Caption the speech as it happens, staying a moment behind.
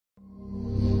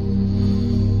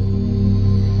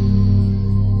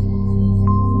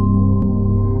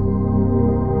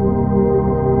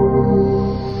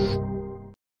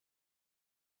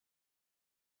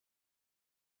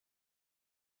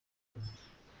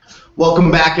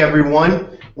Welcome back,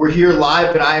 everyone. We're here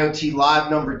live at IoT Live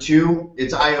number 2.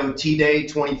 It's IoT Day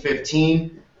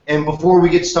 2015. And before we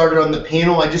get started on the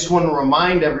panel, I just want to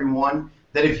remind everyone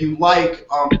that if you like,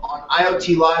 on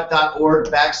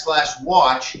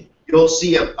IoTLive.org/watch, you'll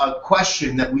see a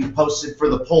question that we've posted for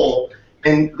the poll.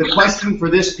 And the question for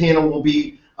this panel will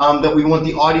be that we want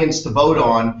the audience to vote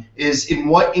on is, in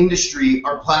what industry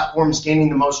are platforms gaining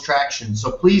the most traction?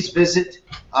 So please visit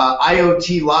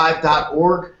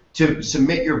IoTLive.org to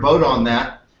submit your vote on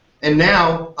that. And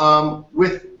now,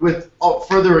 without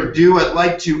further ado, I'd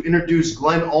like to introduce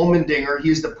Glenn Allmendinger. He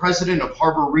is the president of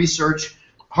Harbor Research.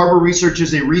 Harbor Research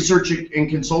is a research and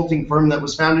consulting firm that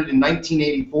was founded in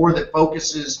 1984 that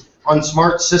focuses on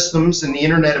smart systems and the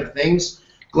Internet of Things.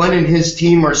 Glenn and his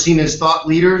team are seen as thought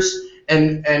leaders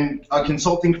and a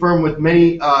consulting firm with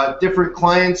many different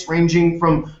clients, ranging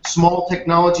from small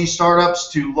technology startups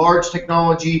to large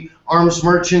technology arms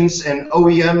merchants and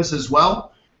OEMs as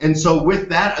well. And so with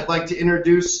that, I'd like to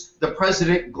introduce the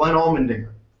president, Glenn Allmendinger.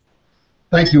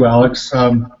 Thank you, Alex.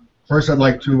 First, I'd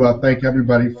like to thank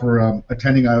everybody for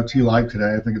attending IoT Live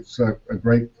today. I think it's a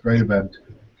great event.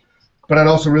 But I'd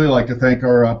also really like to thank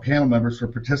our panel members for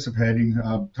participating.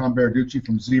 Tom Baraducci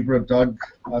from Zebra, Doug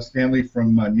Stanley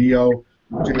from NEO,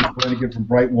 James Brannigan from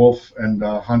Bright Wolf, and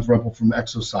Hans Rempel from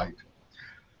Exosite.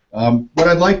 What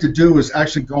I'd like to do is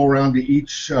actually go around to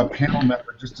each panel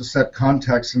member just to set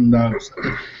context and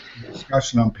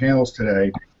discussion on panels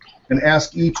today, and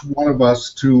ask each one of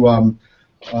us to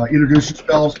introduce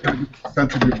yourselves, kind of a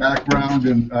sense of your background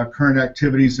and current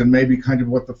activities, and maybe kind of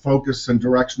what the focus and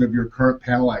direction of your current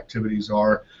panel activities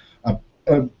are,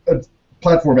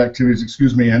 platform activities,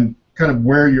 excuse me, and kind of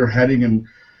where you're heading and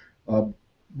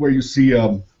where you see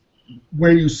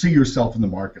yourself in the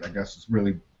market. I guess is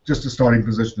really just a starting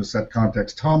position to set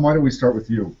context. Tom, why don't we start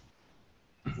with you?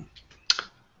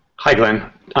 Hi,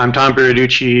 Glenn. I'm Tom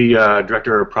Baraducci,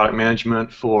 Director of Product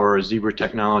Management for Zebra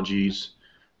Technologies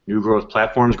New Growth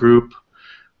Platforms Group,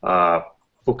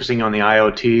 focusing on the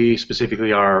IoT,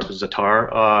 specifically our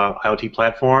Zatar IoT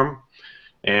platform.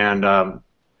 And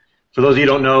for those of you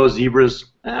who don't know, Zebra's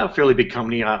a fairly big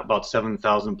company, about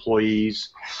 7,000 employees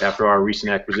after our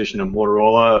recent acquisition of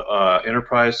Motorola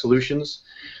Enterprise Solutions.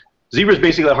 Zebra is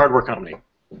basically a hardware company.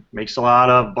 Makes a lot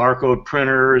of barcode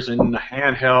printers and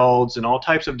handhelds and all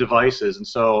types of devices, and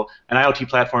so an IoT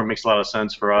platform makes a lot of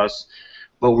sense for us.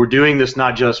 But we're doing this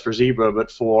not just for Zebra, but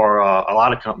for a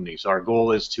lot of companies. Our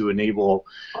goal is to enable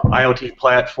IoT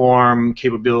platform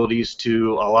capabilities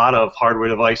to a lot of hardware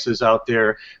devices out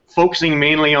there, focusing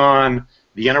mainly on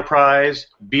the enterprise,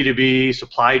 B2B,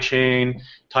 supply chain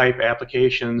type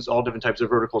applications, all different types of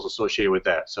verticals associated with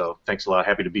that. So thanks a lot.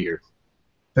 Happy to be here.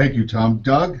 Thank you, Tom.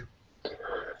 Doug?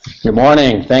 Good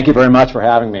morning. Thank you very much for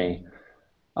having me.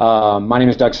 My name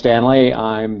is Doug Stanley.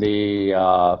 I'm the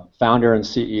founder and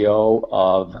CEO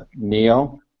of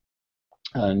NEO.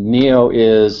 NEO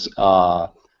is the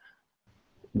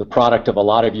product of a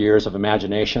lot of years of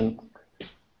imagination.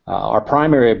 Our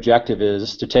primary objective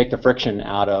is to take the friction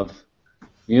out of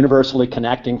universally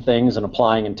connecting things and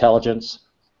applying intelligence.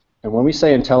 And when we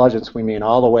say intelligence, we mean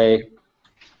all the way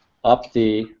up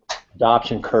the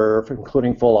adoption curve,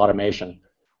 including full automation.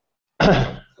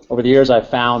 Over the years, I've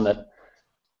found that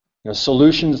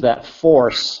solutions that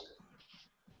force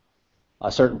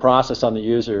a certain process on the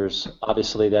users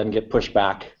obviously then get pushed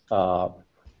back. We're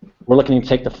looking to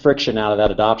take the friction out of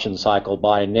that adoption cycle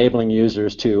by enabling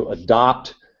users to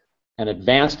adopt and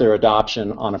advance their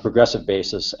adoption on a progressive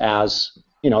basis as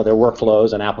their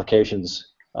workflows and applications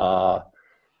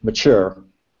mature.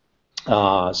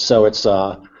 So it's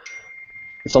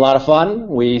a lot of fun.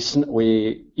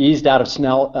 We eased out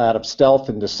of stealth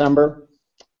in December,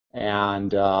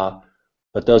 and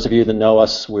but those of you that know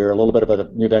us, we're a little bit of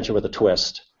a new venture with a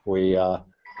twist. We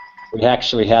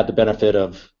actually had the benefit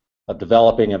of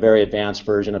developing a very advanced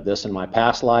version of this in my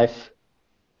past life.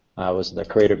 I was the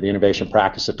creator of the innovation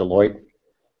practice at Deloitte,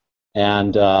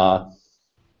 and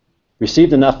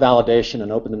received enough validation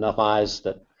and opened enough eyes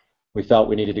that we felt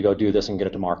we needed to go do this and get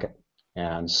it to market.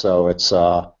 And so it's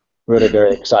really a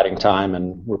very exciting time,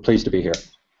 and we're pleased to be here.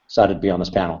 Excited to be on this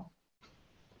panel.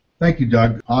 Thank you,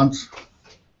 Doug. Hans?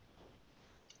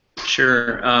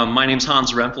 Sure. My name's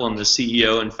Hans Rempel. I'm the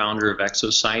CEO and founder of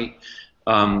Exosite.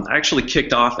 I actually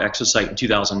kicked off Exosite in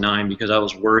 2009 because I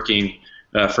was working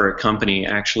for a company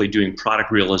actually doing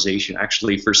product realization,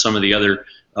 actually for some of the other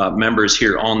members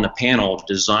here on the panel,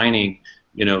 designing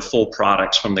full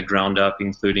products from the ground up,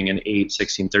 including an 8,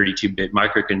 16, 32-bit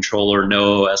microcontroller,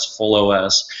 no OS, full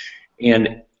OS.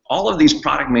 And all of these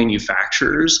product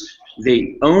manufacturers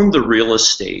they owned the real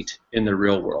estate in the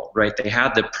real world, right? They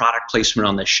had the product placement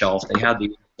on the shelf, they had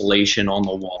the installation on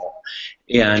the wall,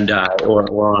 and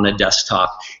or on a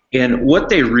desktop. And what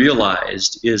they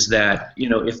realized is that, you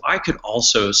know, if I could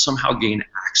also somehow gain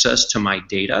access to my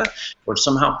data, or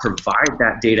somehow provide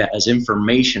that data as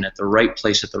information at the right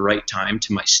place at the right time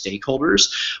to my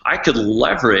stakeholders, I could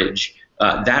leverage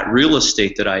that real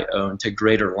estate that I own to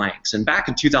greater lengths. And back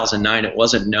in 2009, it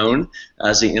wasn't known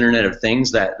as the Internet of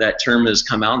Things. That term has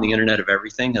come out, and the Internet of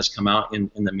Everything has come out in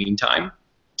the meantime.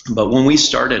 But when we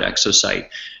started Exosite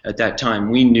at that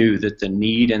time, we knew that the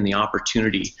need and the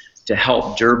opportunity to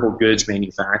help durable goods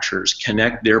manufacturers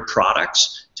connect their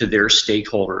products to their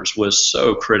stakeholders was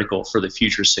so critical for the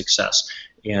future success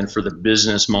and for the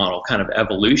business model kind of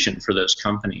evolution for those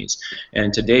companies.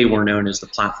 And today we're known as the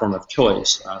platform of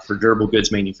choice for durable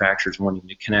goods manufacturers wanting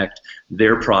to connect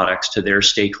their products to their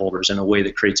stakeholders in a way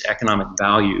that creates economic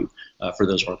value for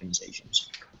those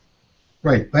organizations.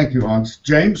 Great, thank you, Hans.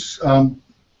 James, I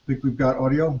think we've got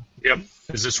audio. Yep.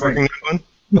 Is this working, everyone?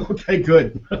 Okay,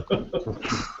 good.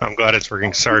 I'm glad it's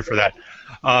working. Sorry for that.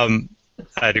 I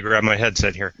had to grab my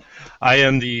headset here. I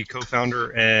am the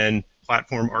co-founder and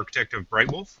platform architect of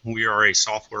Brightwolf. We are a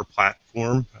software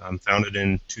platform founded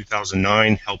in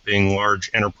 2009, helping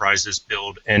large enterprises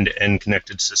build end-to-end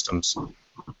connected systems.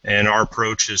 And our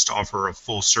approach is to offer a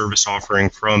full service offering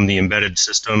from the embedded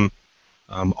system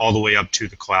all the way up to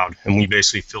the cloud. And we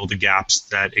basically fill the gaps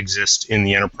that exist in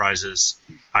the enterprise's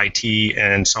IT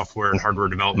and software and hardware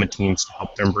development teams to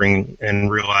help them bring and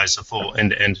realize a full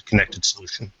end-to-end connected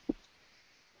solution.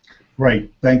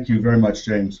 Great, thank you very much,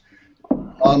 James.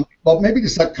 Well, maybe to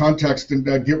set context and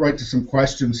get right to some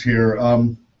questions here.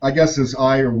 I guess as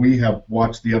we have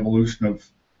watched the evolution of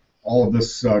all of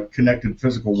this connected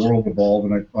physical world evolve,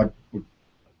 and I would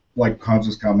like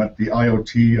Hans's comment, the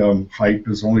IoT hype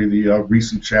is only the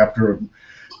recent chapter of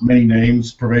many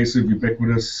names, pervasive,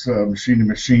 ubiquitous,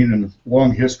 machine-to-machine, and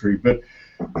long history. But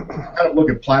kind of look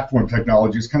at platform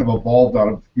technology, it's kind of evolved out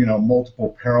of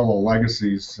multiple parallel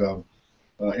legacies.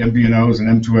 MVNOs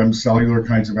and M2M cellular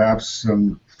kinds of apps,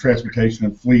 transportation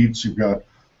and fleets. You've got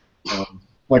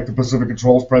like the Pacific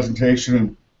Controls presentation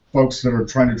and folks that are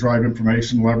trying to drive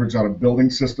information leverage out of building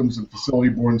systems and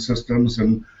facility-borne systems,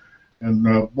 and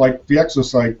like the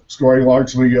Exosite story,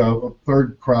 largely a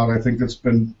third crowd, I think, that's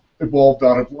been evolved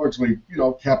out of largely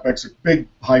CapEx, big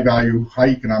high value, high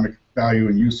economic value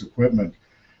and use equipment.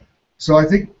 So I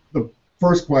think the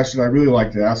first question I really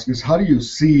like to ask is, how do you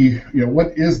see,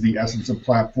 what is the essence of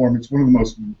platform? It's one of the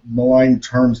most maligned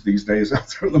terms these days out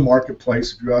there in the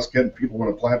marketplace. If you ask people what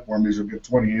a platform is, you'll get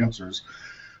 20 answers.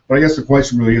 But I guess the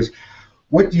question really is,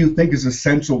 what do you think is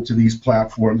essential to these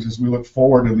platforms as we look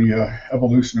forward in the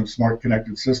evolution of smart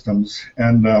connected systems?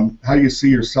 And how do you see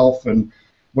yourself, and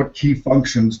what key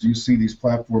functions do you see these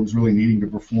platforms really needing to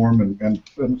perform? And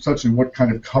essentially, what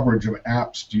kind of coverage of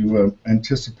apps do you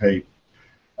anticipate?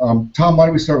 Tom, why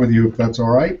don't we start with you, if that's all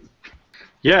right?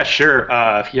 Yeah, sure.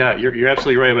 Yeah, you're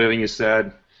absolutely right with everything you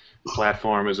said.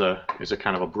 Platform is a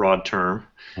kind of a broad term,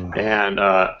 and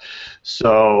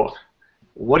so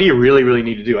what do you really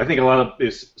need to do? I think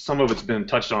some of it's been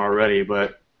touched on already,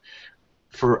 but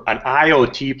for an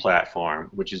IoT platform,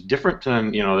 which is different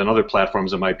than than other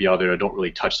platforms that might be out there that don't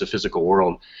really touch the physical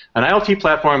world, an IoT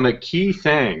platform, the key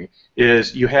thing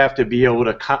is you have to be able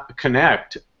to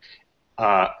connect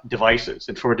devices,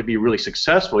 and for it to be really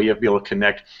successful, you have to be able to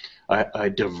connect a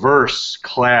diverse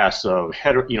class of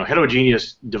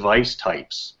heterogeneous device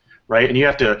types, right? And you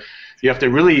have to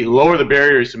really lower the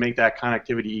barriers to make that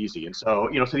connectivity easy. And so,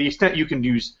 to the extent you can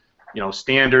use,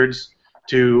 standards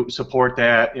to support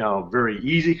that, very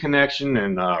easy connection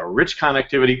and rich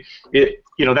connectivity,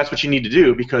 that's what you need to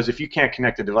do, because if you can't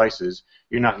connect the devices,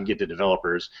 you're not going to get the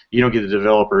developers. You don't get the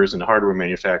developers and the hardware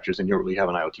manufacturers, and you don't really have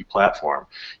an IoT platform.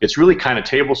 It's really kind of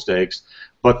table stakes,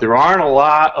 but there aren't a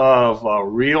lot of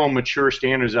real mature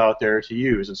standards out there to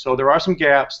use, and so there are some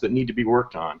gaps that need to be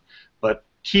worked on. But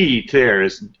key there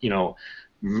is,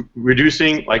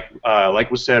 reducing, like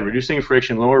was said, reducing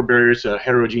friction, lower barriers to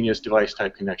heterogeneous device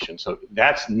type connection. So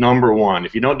that's number one.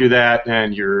 If you don't do that,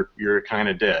 then you're kind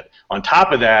of dead. On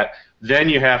top of that, then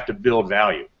you have to build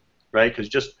value, right? Because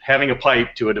just having a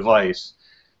pipe to a device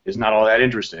is not all that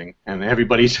interesting. And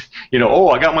everybody's, oh,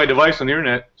 I got my device on the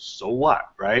internet, so what,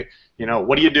 right?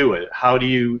 What do you do with it? How do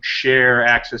you share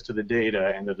access to the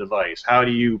data and the device? How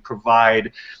do you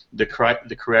provide the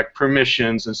correct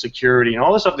permissions and security and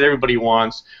all the stuff that everybody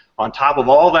wants? On top of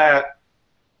all that,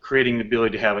 creating the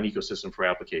ability to have an ecosystem for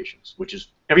applications, which is,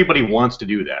 everybody wants to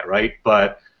do that, right?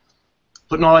 But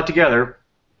putting all that together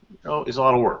is a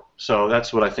lot of work. So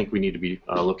that's what I think we need to be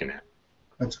looking at.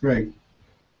 That's great.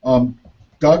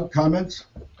 Doug, comments?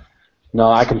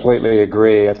 No, I completely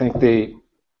agree. I think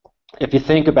if you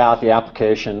think about the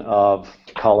application of,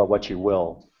 call it what you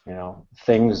will,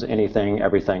 things, anything,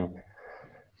 everything,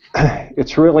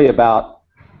 it's really about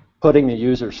putting the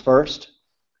users first.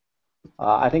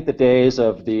 I think the days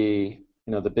of the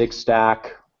big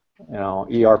stack,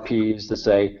 ERPs that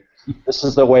say, this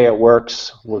is the way it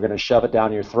works, we're going to shove it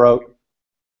down your throat.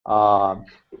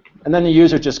 And then the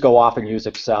users just go off and use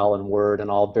Excel and Word and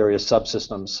all various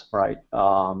subsystems, right?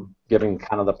 Giving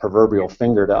kind of the proverbial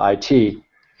finger to IT.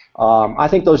 I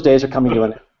think those days are coming to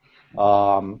an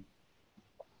end.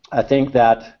 I think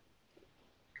that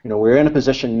we're in a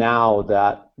position now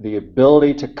that the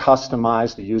ability to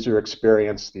customize the user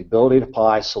experience, the ability to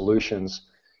apply solutions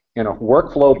in a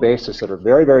workflow basis that are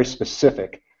very, very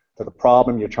specific to the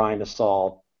problem you're trying to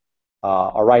solve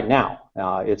are right now.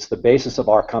 It's the basis of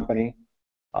our company.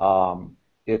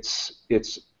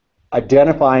 It's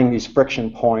identifying these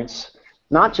friction points,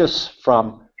 not just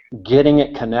from getting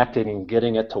it connected and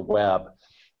getting it to web.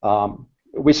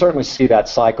 We certainly see that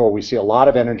cycle. We see a lot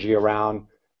of energy around,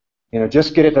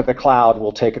 just get it to the cloud,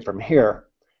 we'll take it from here.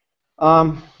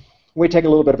 We take a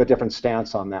little bit of a different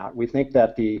stance on that. We think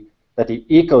that the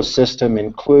ecosystem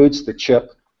includes the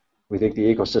chip. We think the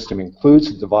ecosystem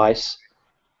includes the device.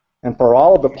 And for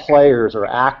all of the players or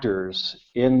actors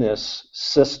in this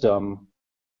system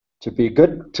to be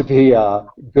good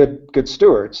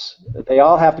stewards, they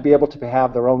all have to be able to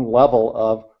have their own level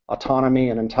of autonomy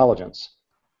and intelligence.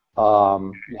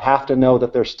 You have to know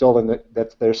that they're still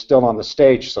on the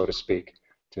stage, so to speak,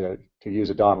 to use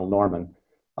a Donald Norman.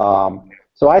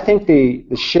 So I think the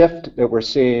shift that we're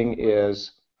seeing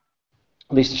is,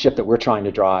 at least the shift that we're trying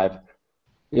to drive,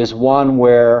 is one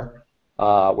where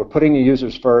we're putting the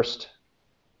users first.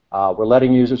 We're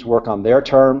letting users work on their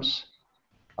terms.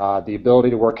 The ability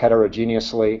to work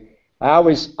heterogeneously. I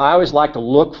always like to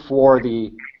look for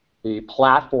the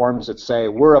platforms that say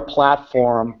we're a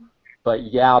platform, but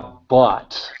you've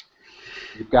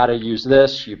got to use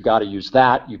this, you've got to use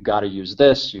that, you've got to use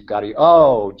this, you've got to,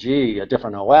 oh gee, a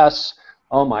different OS,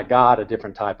 oh my God, a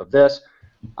different type of this.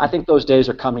 I think those days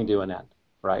are coming to an end,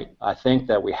 right? I think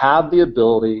that we have the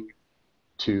ability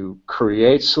to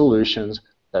create solutions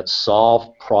that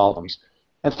solve problems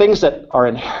and things that are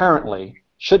inherently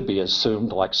should be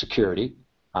assumed, like security.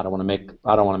 I don't want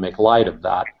to make light of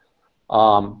that.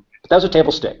 But those are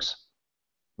table stakes.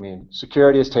 I mean,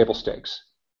 security is table stakes.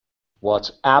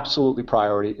 What's absolutely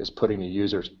priority is putting the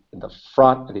users in the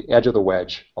front, at the edge of the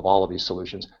wedge of all of these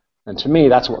solutions. And to me,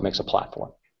 that's what makes a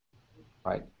platform,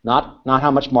 right? Not how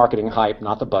much marketing hype,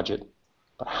 not the budget,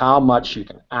 but how much you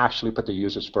can actually put the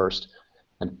users first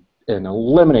and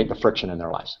eliminate the friction in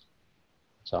their lives.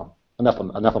 So enough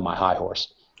of my high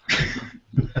horse.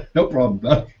 No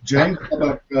problem. Jay, how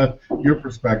about your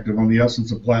perspective on the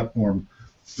essence of platform?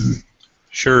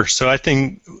 Sure. So I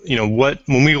think,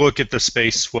 when we look at the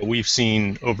space, what we've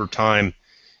seen over time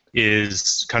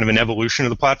is kind of an evolution of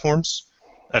the platforms.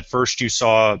 At first, you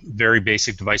saw very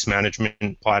basic device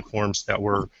management platforms that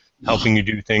were helping you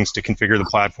do things to configure the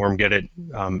platform, get it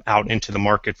out into the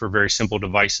market for very simple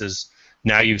devices.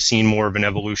 Now you've seen more of an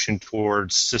evolution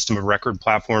towards system of record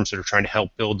platforms that are trying to help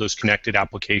build those connected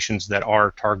applications that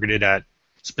are targeted at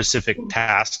specific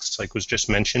tasks, like was just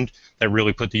mentioned, that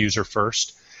really put the user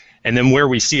first. And then where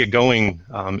we see it going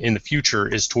in the future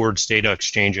is towards data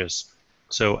exchanges.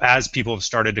 So as people have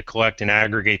started to collect and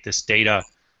aggregate this data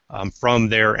from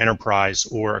their enterprise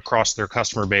or across their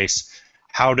customer base,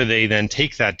 how do they then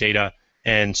take that data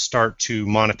and start to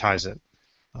monetize it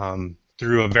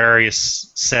through a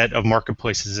various set of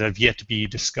marketplaces that have yet to be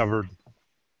discovered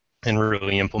and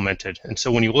really implemented? And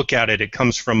so when you look at it, it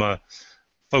comes from a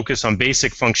focus on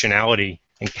basic functionality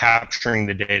and capturing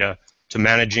the data, to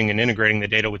managing and integrating the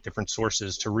data with different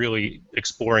sources, to really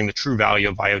exploring the true value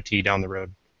of IoT down the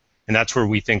road. And that's where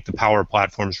we think the power of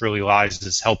platforms really lies,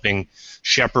 is helping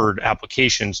shepherd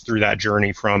applications through that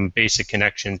journey from basic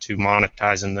connection to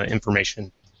monetizing the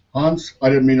information. Hans, I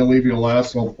didn't mean to leave you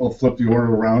last. I'll flip the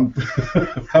order around.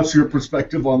 How's your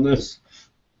perspective on this?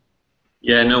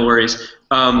 Yeah, no worries.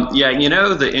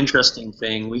 The interesting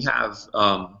thing, we have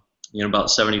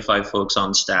about 75 folks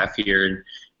on staff here,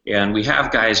 and we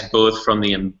have guys both from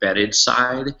the embedded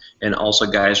side and also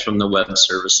guys from the web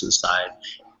services side.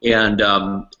 And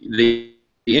the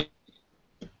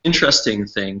interesting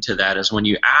thing to that is when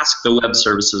you ask the web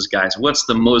services guys, what's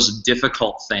the most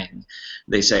difficult thing?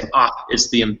 They say, it's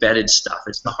the embedded stuff,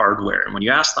 it's the hardware. And when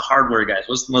you ask the hardware guys,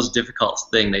 what's the most difficult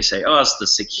thing? They say, it's the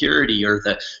security or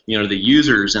the the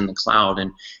users in the cloud.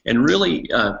 And really,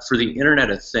 for the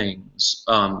Internet of Things,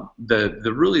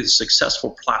 the really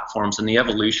successful platforms and the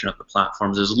evolution of the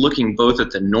platforms is looking both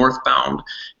at the northbound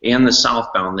and the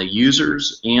southbound, the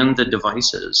users and the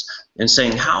devices, and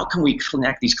saying, how can we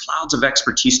connect these clouds of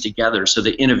expertise together so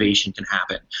that innovation can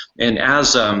happen? And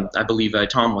as I believe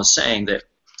Tom was saying, that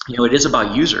it is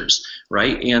about users,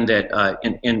 right? And that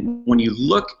and when you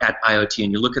look at IoT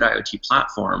and you look at IoT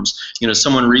platforms,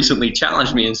 someone recently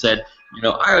challenged me and said,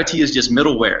 IoT is just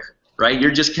middleware, right?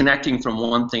 You're just connecting from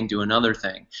one thing to another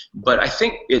thing. But I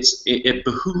think it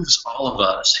behooves all of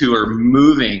us who are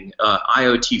moving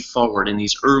IoT forward in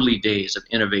these early days of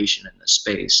innovation in this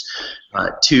space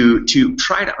to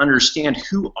try to understand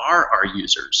who are our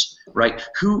users, right?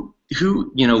 Who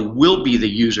will be the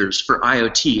users for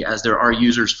IoT as there are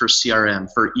users for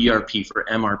CRM, for ERP, for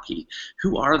MRP.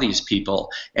 Who are these people?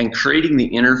 And creating the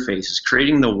interfaces,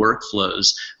 creating the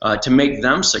workflows to make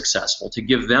them successful, to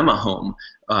give them a home,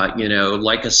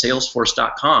 like a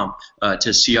Salesforce.com to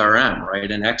CRM, right?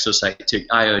 An Exosite to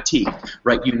IoT,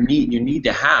 right? You need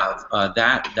to have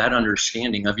that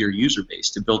understanding of your user base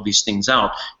to build these things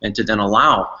out and to then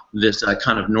allow this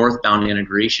kind of northbound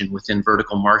integration within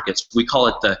vertical markets. We call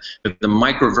it the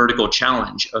micro-vertical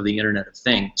challenge of the Internet of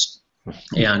Things.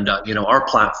 And our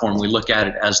platform, we look at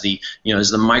it as the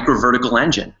micro-vertical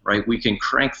engine, right? We can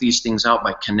crank these things out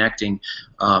by connecting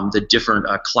the different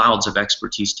clouds of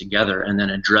expertise together, and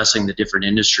then addressing the different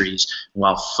industries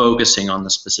while focusing on the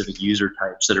specific user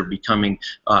types that are becoming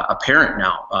apparent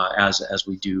now as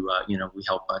we do. We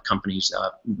help companies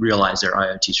realize their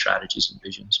IoT strategies and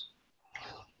visions.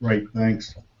 Right.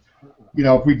 Thanks.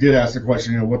 If we did ask the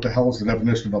question, what the hell is the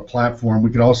definition of a platform,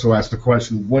 we could also ask the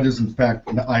question, what is in fact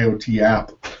an IoT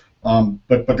app?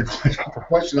 But the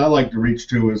question I like to reach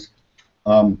to is,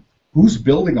 who's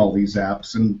building all these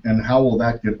apps, and how will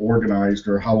that get organized,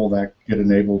 or how will that get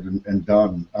enabled and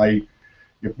done?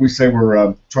 If we say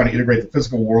we're trying to integrate the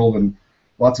physical world and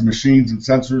lots of machines and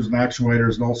sensors and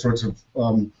actuators and all sorts of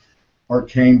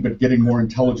arcane but getting more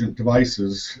intelligent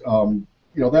devices,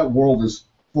 that world is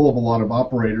full of a lot of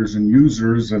operators and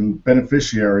users and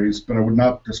beneficiaries, but I would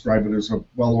not describe it as a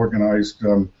well-organized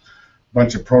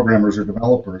bunch of programmers or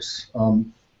developers.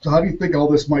 So how do you think all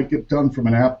this might get done from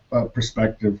an app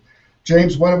perspective?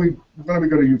 James, why don't we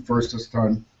go to you first this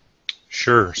time?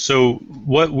 Sure. So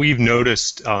what we've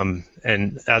noticed,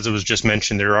 and as it was just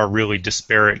mentioned, there are really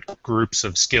disparate groups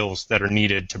of skills that are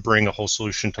needed to bring a whole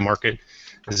solution to market,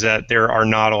 is that there are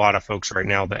not a lot of folks right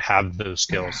now that have those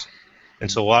skills.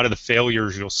 And so a lot of the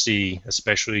failures you'll see,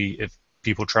 especially if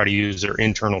people try to use their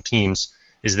internal teams,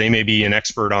 is they may be an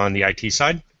expert on the IT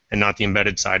side and not the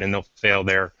embedded side, and they'll fail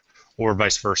there, or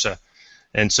vice versa.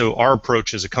 And so our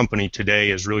approach as a company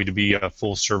today is really to be a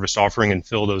full service offering and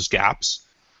fill those gaps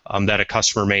that a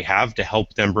customer may have to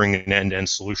help them bring an end-to-end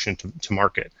solution to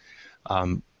market.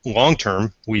 Long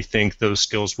term, we think those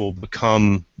skills will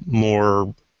become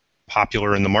more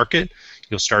popular in the market.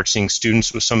 You'll start seeing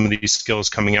students with some of these skills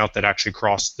coming out that actually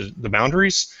cross the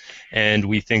boundaries, and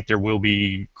we think there will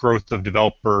be growth of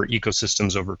developer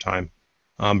ecosystems over time.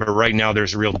 But right now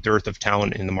there's a real dearth of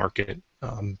talent in the market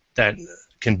that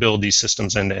can build these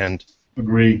systems end to end.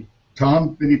 Agree.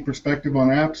 Tom, any perspective on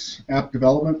apps, app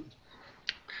development?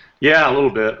 Yeah, a little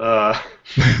bit.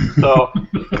 So,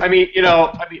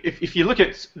 if you look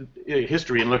at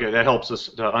history and look at that, helps us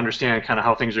to understand kind of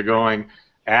how things are going.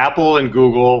 Apple and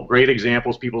Google, great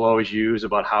examples people always use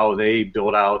about how they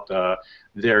build out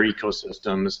their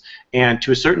ecosystems. And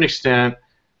to a certain extent,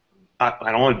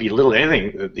 I don't want to belittle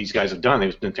anything that these guys have done.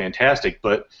 They've been fantastic.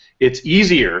 But it's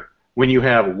easier when you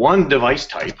have one device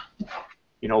type,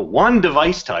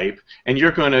 and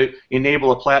you're going to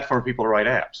enable a platform for people to write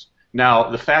apps. Now,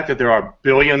 the fact that there are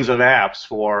billions of apps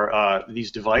for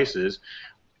these devices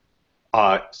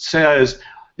says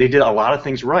they did a lot of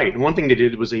things right. And one thing they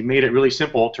did was they made it really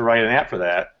simple to write an app for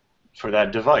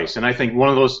that device. And I think one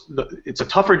of those, it's a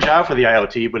tougher job for the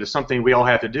IoT, but it's something we all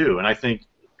have to do. And I think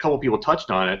a couple people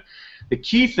touched on it. The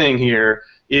key thing here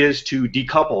is to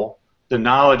decouple the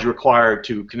knowledge required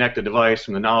to connect the device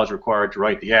from the knowledge required to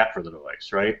write the app for the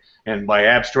device, right? And by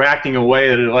abstracting away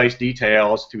the device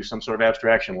details to some sort of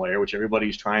abstraction layer, which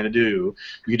everybody's trying to do,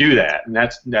 you do that. And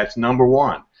that's number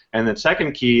one. And the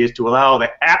second key is to allow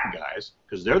the app guys,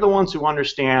 because they're the ones who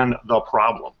understand the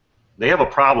problem. They have a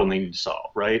problem they need to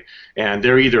solve, right? And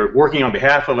they're either working on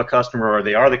behalf of a customer or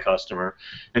they are the customer,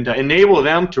 and to enable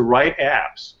them to write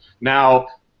apps. Now,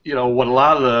 what a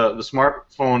lot of the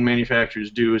smartphone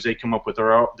manufacturers do is they come up with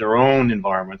their own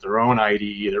environment, their own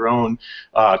IDE, their own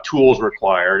tools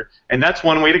required, and that's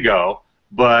one way to go.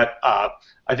 But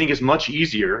I think it's much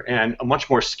easier and much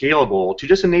more scalable to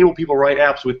just enable people to write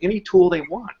apps with any tool they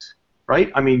want, right?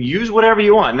 I mean, use whatever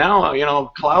you want. Now,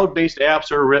 cloud-based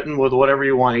apps are written with whatever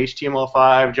you want,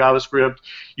 HTML5, JavaScript.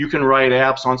 You can write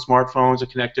apps on smartphones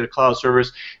that connect to the cloud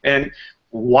service. And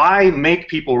why make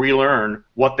people relearn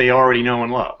what they already know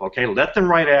and love? Okay, let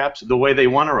them write apps the way they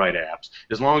want to write apps.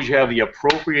 As long as you have the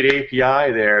appropriate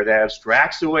API there that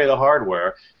abstracts away the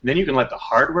hardware, then you can let the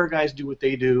hardware guys do what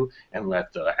they do and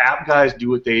let the app guys do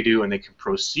what they do, and they can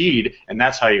proceed, and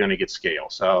that's how you're going to get scale.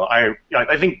 So I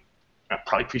think I'm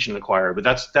probably preaching to the choir, but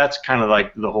that's kind of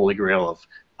like the holy grail of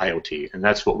IoT, and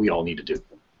that's what we all need to do.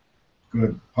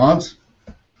 Good. Hans?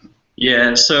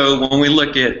 Yeah, so when we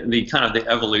look at the kind of the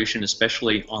evolution,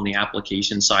 especially on the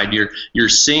application side, you're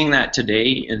seeing that today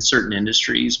in certain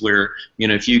industries where,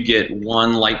 if you get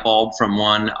one light bulb from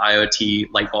one IoT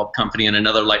light bulb company and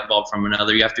another light bulb from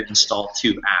another, you have to install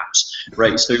 2 apps,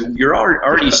 right? So you're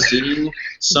already seeing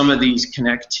some of these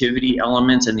connectivity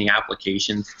elements in the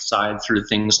application side through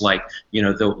things like,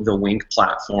 the Wink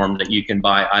platform that you can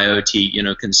buy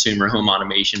IoT, consumer home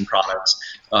automation products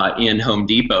in Home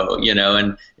Depot,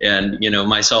 and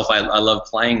myself, I love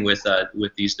playing with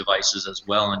these devices as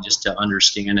well, and just to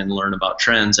understand and learn about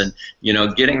trends, and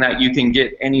getting that you can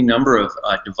get any number of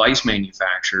device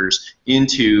manufacturers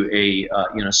into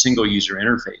a single user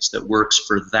interface that works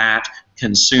for that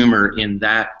consumer in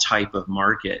that type of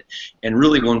market. And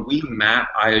really, when we map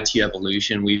IoT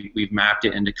evolution, we've mapped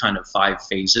it into kind of 5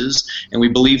 phases, and we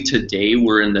believe today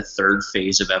we're in the 3rd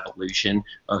phase of evolution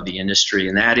of the industry,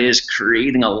 and that is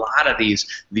creating a lot of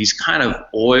these kind of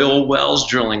oil wells,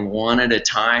 drilling one at a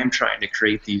time, trying to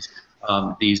create these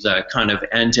kind of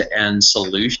end-to-end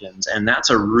solutions, and that's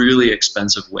a really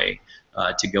expensive way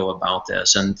to go about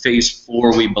this. And phase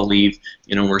 4, we believe,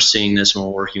 we're seeing this when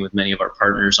we're working with many of our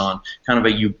partners on kind of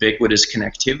a ubiquitous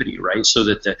connectivity, right? So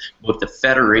that both the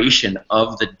federation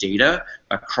of the data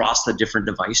across the different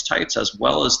device types, as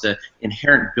well as the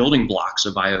inherent building blocks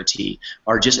of IoT,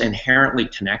 are just inherently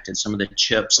connected. Some of the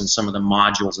chips and some of the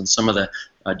modules and some of the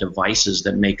devices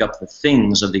that make up the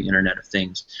things of the Internet of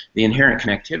Things, the inherent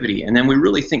connectivity. And then we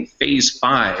really think phase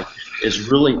 5 is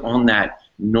really on that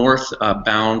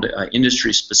northbound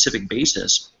industry-specific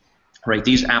basis, right?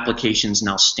 These applications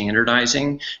now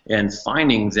standardizing and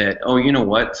finding that, oh, you know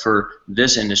what, for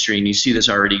this industry, and you see this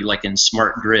already like in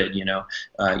smart grid,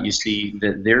 you see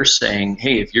that they're saying,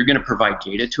 hey, if you're going to provide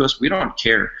data to us, we don't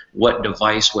care what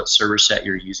device, what server set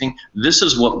you're using. This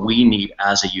is what we need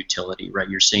as a utility, right?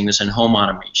 You're seeing this in home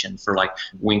automation for like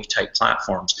Wink type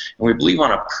platforms. And we believe on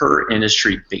a per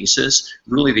industry basis,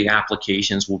 really the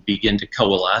applications will begin to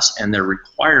coalesce, and their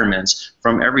requirements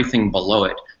from everything below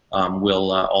it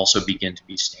will also begin to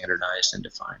be standardized and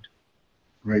defined.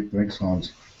 Great, thanks,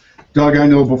 Hans. Doug, I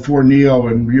know before NEO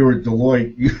and you were at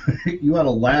Deloitte, you had a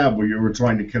lab where you were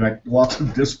trying to connect lots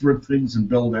of disparate things and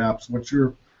build apps. What's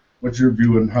your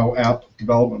view on how app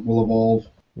development will evolve?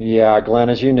 Yeah, Glenn,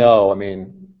 as you know, I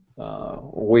mean,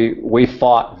 we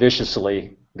fought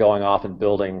viciously going off and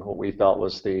building what we felt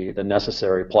was the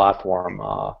necessary platform.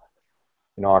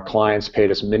 Our clients paid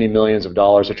us many millions of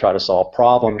dollars to try to solve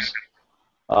problems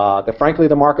that frankly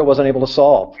the market wasn't able to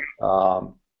solve.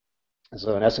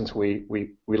 So in essence, we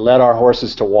led our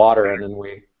horses to water, and then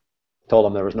we told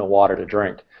them there was no water to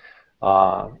drink.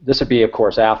 This would be, of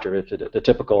course, after. The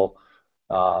typical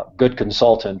good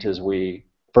consultant is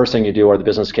first thing you do are the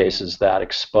business cases that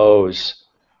expose,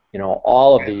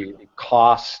 all of the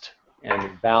cost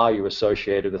and value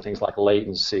associated with things like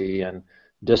latency and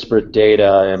disparate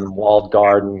data and walled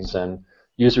gardens and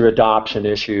user adoption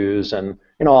issues and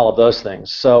all of those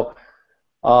things. So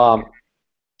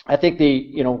I think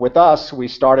with us, we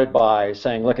started by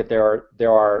saying, look,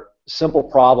 there are simple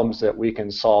problems that we can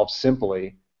solve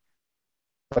simply.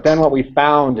 But then what we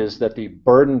found is that the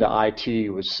burden to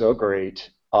IT was so great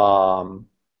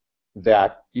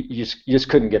that you just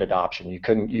couldn't get adoption. You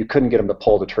couldn't get them to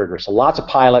pull the trigger. So lots of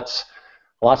pilots,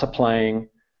 lots of playing,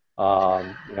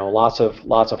 lots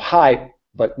of hype,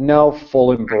 but no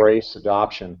full embrace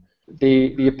adoption.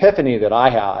 The epiphany that I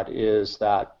had is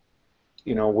that,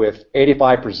 with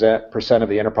 85% of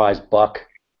the enterprise buck,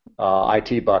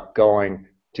 IT buck going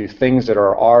to things that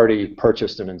are already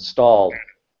purchased and installed,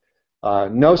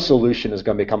 no solution is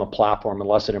going to become a platform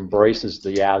unless it embraces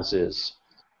the as-is.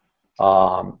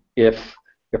 If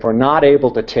we're not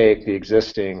able to take the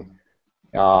existing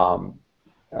SCADA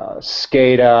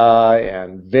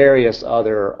and various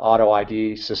other auto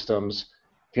ID systems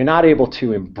if you're not able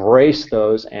to embrace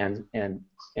those and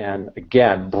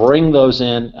again bring those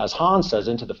in, as Hans says,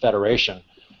 into the federation,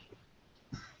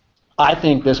 I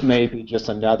think this may be just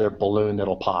another balloon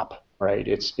that'll pop. Right?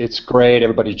 It's great,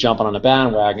 everybody's jumping on the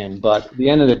bandwagon, but at the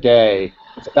end of the day,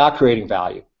 it's about creating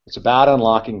value. It's about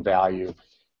unlocking value.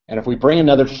 And if we bring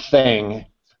another thing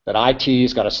that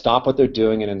IT's got to stop what they're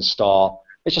doing and install,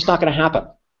 it's just not going to happen.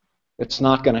 It's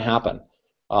not going to happen.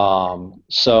 Now,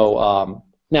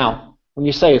 when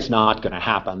you say it's not going to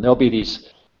happen, there'll be these,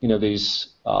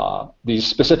 these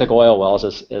specific oil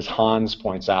wells, as Hans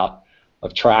points out,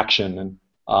 of traction. And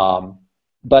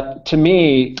but to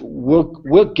me,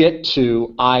 we'll get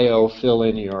to I/O, fill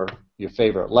in your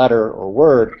favorite letter or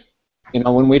word,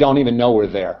 when we don't even know we're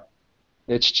there.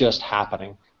 It's just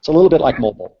happening. It's a little bit like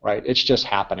mobile, right? It's just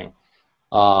happening.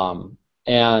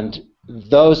 And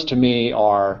those to me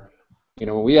are,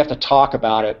 when we have to talk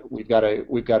about it, we've got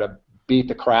to beat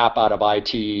the crap out of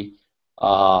IT.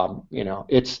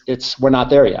 We're not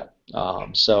there yet.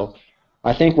 So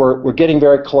I think we're getting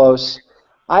very close.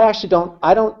 I actually don't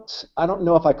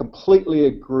know if I completely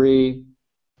agree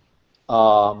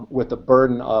with the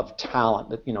burden of talent,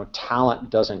 that talent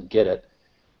doesn't get it.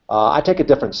 I take a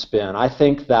different spin. I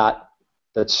think that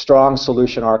strong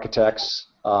solution architects,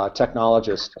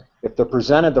 technologists, if they're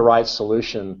presented the right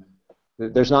solution,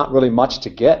 there's not really much to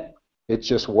get. It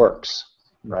just works,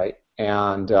 right?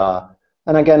 And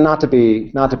again, not to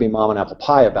be mom and apple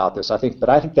pie about this, but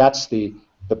I think that's the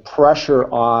pressure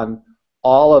on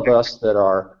all of us that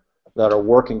are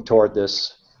working toward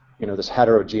this, this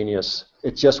heterogeneous,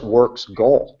 it just works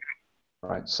goal,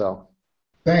 right? So,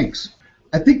 thanks.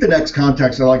 I think the next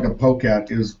context I'd like to poke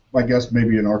at is, I guess,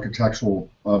 maybe an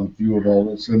architectural view of all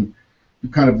this, and you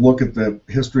kind of look at the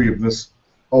history of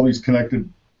all these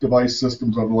connected device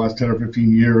systems over the last 10 or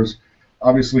 15 years.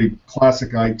 Obviously, classic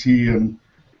IT, and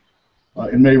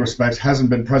in many respects,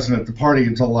 hasn't been present at the party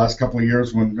until the last couple of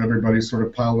years when everybody sort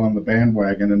of piled on the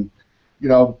bandwagon. And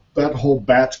that whole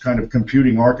batch kind of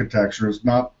computing architecture is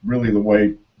not really the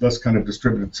way this kind of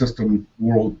distributed system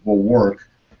world will work.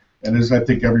 And as I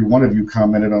think every one of you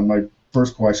commented on my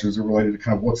first question, as it related to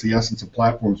kind of what's the essence of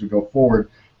platforms as we go forward,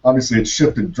 obviously it's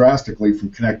shifted drastically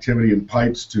from connectivity and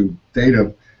pipes to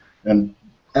data and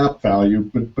app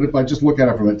value. But if I just look at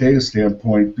it from a data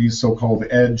standpoint, these so-called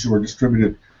edge or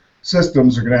distributed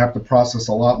systems are going to have to process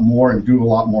a lot more and do a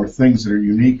lot more things that are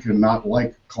unique and not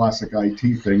like classic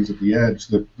IT things at the edge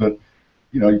that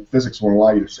physics won't allow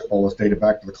you to ship all this data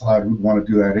back to the cloud. Who'd want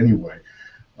to do that anyway?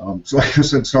 So I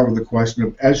guess I'd start with the question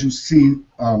of, as you see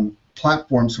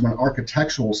platforms from an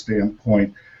architectural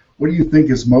standpoint, what do you think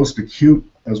is most acute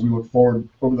as we look forward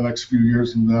over the next few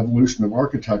years in the evolution of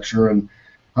architecture, and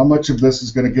how much of this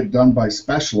is going to get done by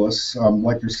specialists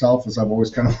like yourself, as I've always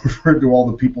kind of referred to all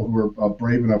the people who are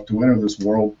brave enough to enter this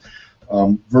world,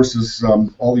 versus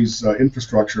all these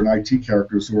infrastructure and IT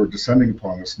characters who are descending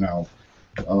upon us now?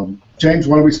 James,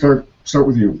 why don't we start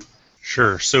with you?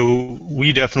 Sure. So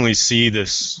we definitely see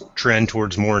this trend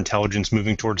towards more intelligence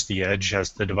moving towards the edge as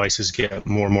the devices get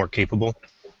more and more capable.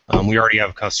 We already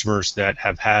have customers that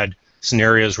have had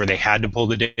scenarios where they had to pull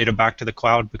the data back to the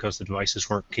cloud because the devices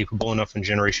weren't capable enough in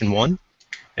Generation 1.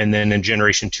 And then in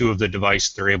Generation 2 of the device,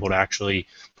 they're able to actually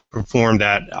perform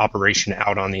that operation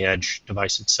out on the edge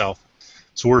device itself.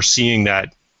 So we're seeing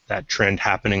that trend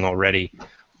happening already.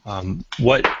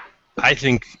 What I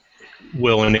think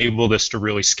will enable this to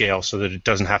really scale so that it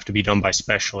doesn't have to be done by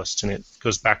specialists, and it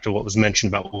goes back to what was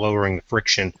mentioned about lowering the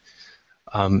friction.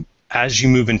 As you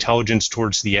move intelligence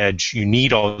towards the edge, you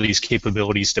need all of these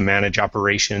capabilities to manage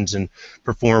operations and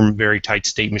perform very tight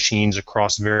state machines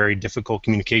across very difficult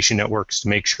communication networks to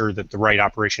make sure that the right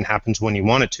operation happens when you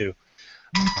want it to.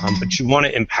 But you want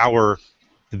to empower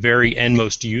the very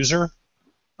endmost user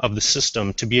of the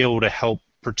system to be able to help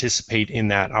participate in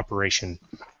that operation.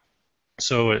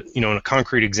 So, a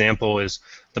concrete example is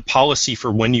the policy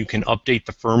for when you can update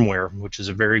the firmware, which is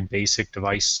a very basic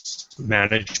device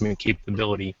management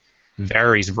capability,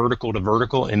 varies vertical to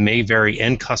vertical and may vary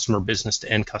end customer business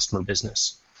to end customer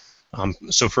business.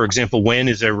 So, for example, when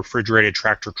is a refrigerated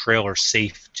tractor trailer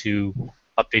safe to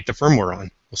update the firmware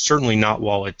on? Well, certainly not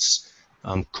while it's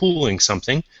cooling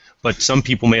something, but some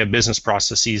people may have business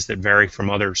processes that vary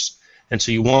from others. And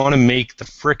so you want to make the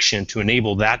friction to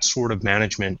enable that sort of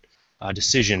management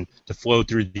decision to flow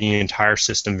through the entire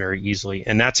system very easily.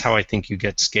 And that's how I think you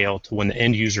get scale to when the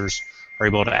end users are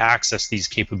able to access these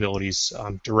capabilities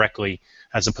directly,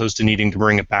 as opposed to needing to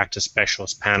bring it back to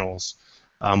specialist panels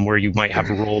where you might have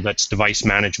a role that's device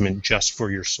management just for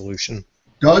your solution.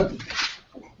 Doug,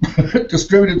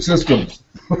 distributed systems.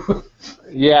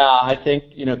 Yeah, I think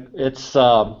it's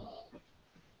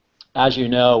as you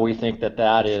know, we think that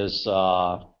that is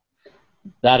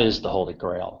the Holy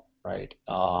Grail, right?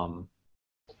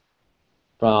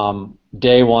 From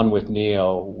day one with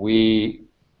NEO, we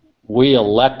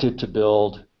elected to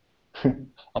build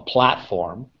a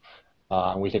platform,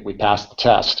 and we think we passed the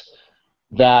test,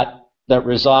 that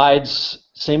resides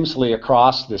seamlessly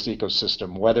across this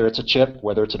ecosystem, whether it's a chip,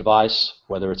 whether it's a device,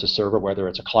 whether it's a server, whether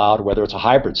it's a cloud, whether it's a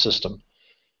hybrid system.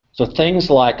 So things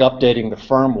like updating the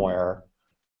firmware,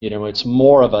 it's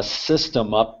more of a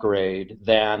system upgrade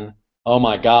than, oh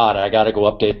my God, I got to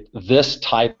go update this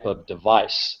type of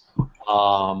device,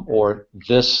 or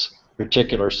this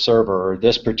particular server, or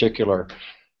this particular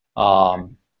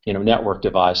network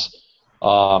device.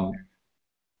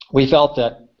 We felt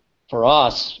that for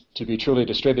us to be truly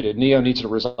distributed, NEO needs to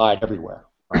reside everywhere,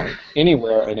 right?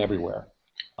 Anywhere and everywhere.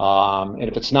 And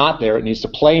if it's not there, it needs to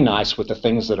play nice with the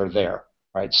things that are there,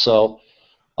 right? So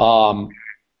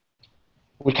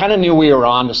we kind of knew we were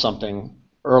on to something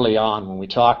early on when we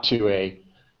talked to a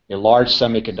large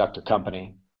semiconductor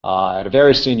company at a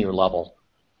very senior level,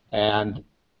 and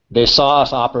they saw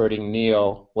us operating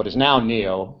NEO, what is now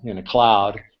NEO, in the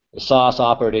cloud. They saw us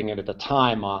operating it at the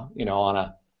time,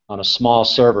 on a small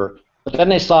server, but then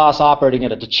they saw us operating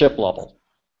it at the chip level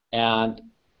and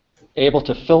able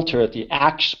to filter at the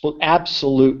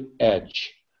absolute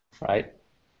edge, right?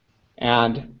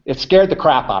 And it scared the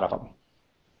crap out of them.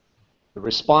 The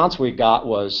response we got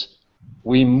was,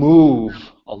 we move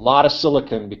a lot of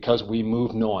silicon because we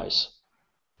move noise.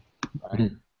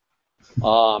 Right?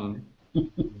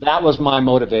 That was my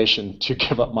motivation to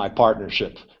give up my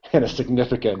partnership in a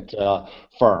significant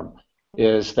firm,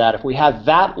 is that if we had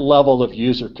that level of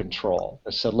user control,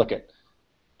 I said, look,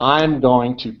 I'm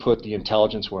going to put the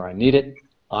intelligence where I need it,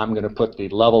 I'm going to put the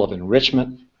level of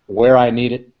enrichment where I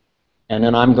need it, and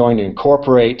then I'm going to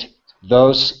incorporate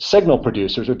those signal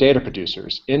producers or data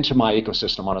producers into my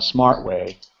ecosystem on a smart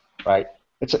way, right?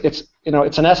 It's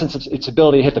in essence its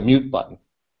ability to hit the mute button,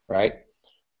 right?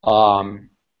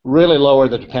 Really lower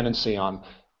the dependency on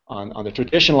the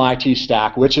traditional IT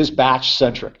stack, which is batch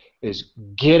centric, is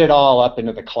get it all up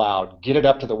into the cloud, get it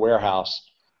up to the warehouse.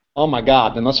 Oh my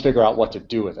God, then let's figure out what to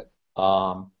do with it.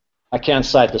 I can't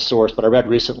cite the source, but I read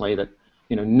recently that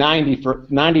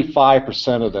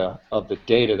 95% of the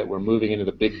data that we're moving into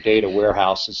the big data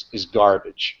warehouse is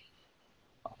garbage.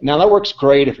 Now that works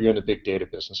great if you're in the big data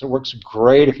business. It works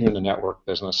great if you're in the network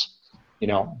business,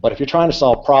 But if you're trying to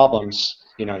solve problems,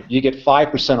 you get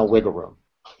 5% of wiggle room,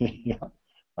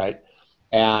 right?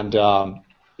 And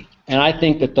I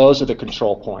think that those are the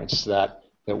control points that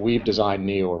we've designed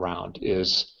NEO around.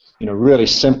 Is really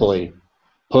simply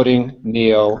putting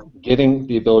NEO, getting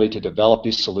the ability to develop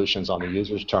these solutions on the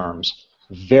user's terms,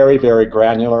 very, very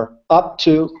granular, up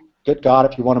to, good God,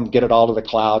 if you want to get it all to the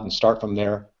cloud and start from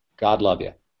there, God love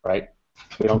you, right?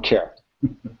 We don't care,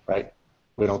 right?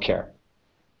 We don't care.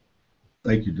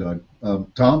 Thank you, Doug.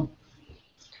 Tom?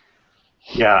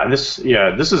 Yeah, this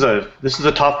is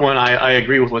a tough one. I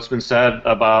agree with what's been said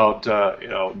about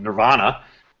Nirvana.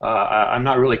 I'm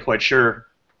not really quite sure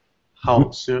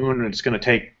how soon it's going to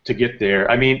take to get there.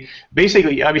 I mean,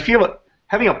 basically,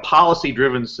 having a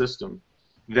policy-driven system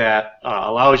that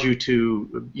allows you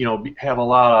to, have a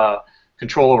lot of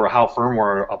control over how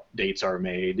firmware updates are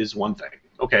made is one thing.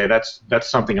 Okay, that's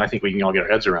something I think we can all get our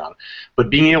heads around.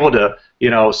 But being able to,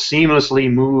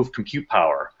 seamlessly move compute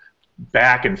power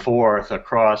back and forth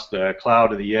across the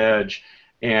cloud to the edge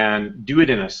and do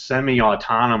it in a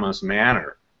semi-autonomous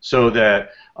manner so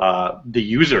that the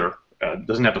user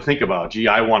doesn't have to think about, gee,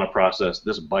 I want to process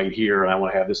this byte here and I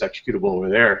want to have this executable over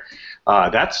there.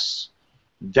 That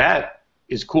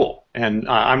is cool, and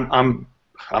I'm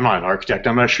not an architect.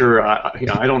 I'm not sure.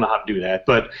 I don't know how to do that,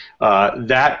 but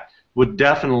that would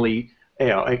definitely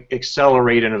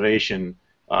accelerate innovation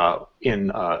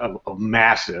in a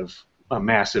massive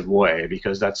way,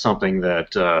 because that's something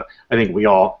that I think we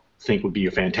all think would be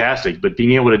fantastic. But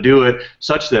being able to do it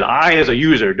such that I, as a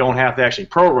user, don't have to actually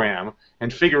program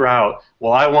and figure out,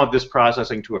 well, I want this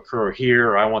processing to occur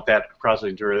here, or I want that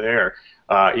processing to occur there.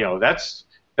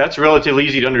 That's relatively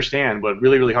easy to understand, but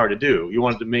really, really hard to do. You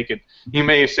want to make it. You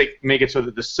may make it so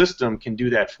that the system can do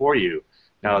that for you.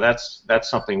 Now, that's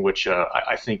something which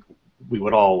I think we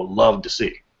would all love to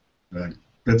see. Right.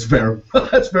 That's fair.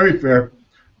 That's very fair.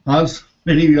 Hans,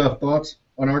 any thoughts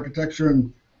on architecture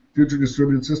and future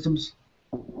distributed systems?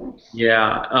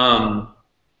 Yeah.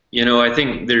 I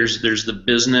think there's the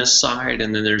business side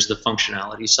and then there's the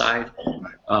functionality side.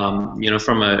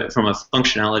 From a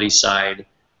functionality side,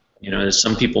 as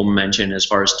some people mention, as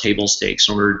far as table stakes,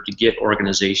 in order to get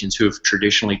organizations who have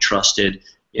traditionally trusted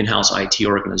in-house IT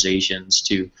organizations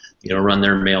to run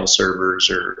their mail servers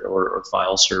or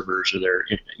file servers or their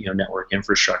network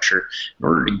infrastructure in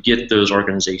order to get those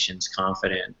organizations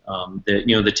confident that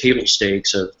the table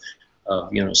stakes of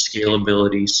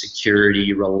scalability,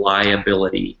 security,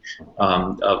 reliability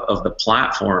of the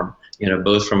platform,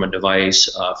 both from a device,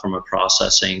 from a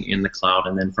processing in the cloud,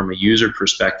 and then from a user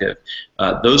perspective,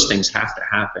 those things have to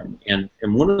happen. And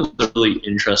one of the really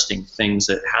interesting things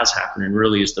that has happened, and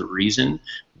really is the reason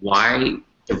why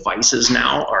devices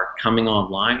now are coming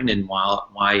online and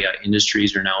why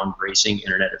industries are now embracing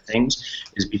Internet of Things,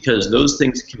 is because those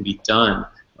things can be done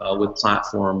with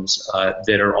platforms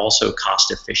that are also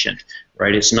cost efficient,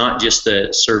 right? It's not just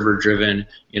the server-driven,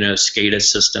 SCADA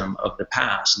system of the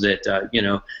past that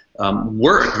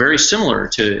work very similar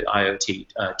to IoT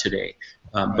today,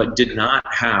 but did not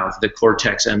have the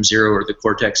Cortex M0 or the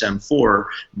Cortex M4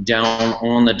 down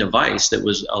on the device that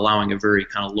was allowing a very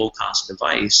kind of low-cost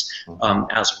device,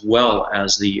 as well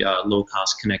as the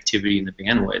low-cost connectivity and the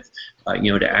bandwidth,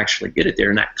 to actually get it there.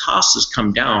 And that cost has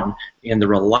come down, and the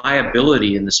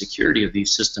reliability and the security of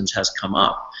these systems has come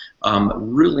up,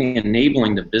 really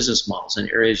enabling the business models in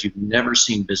areas you've never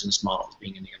seen business models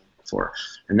being enabled before.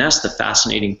 And that's the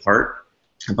fascinating part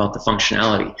about the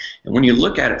functionality. And when you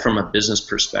look at it from a business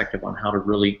perspective on how to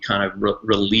really kind of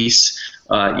release,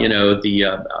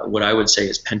 what I would say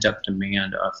is pent-up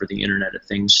demand for the Internet of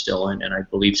Things still, and I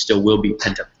believe still will be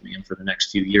pent-up demand for the next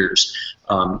few years.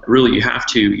 Really, you have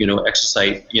to,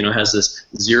 Exosite, has this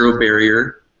zero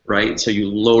barrier, right? So you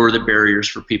lower the barriers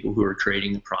for people who are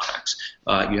creating the products.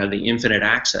 You have the infinite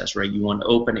access, right? You want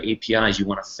open APIs. You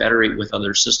want to federate with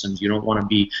other systems. You don't want to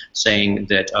be saying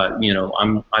that, I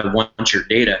want your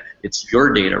data. It's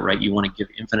your data, right? You want to give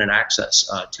infinite access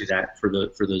to that for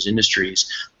those industries.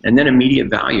 And then immediate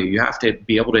value. You have to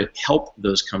be able to help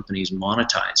those companies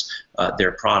monetize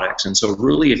their products. And so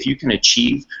really, if you can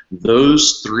achieve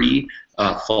those three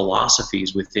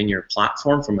philosophies within your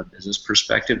platform from a business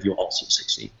perspective, you'll also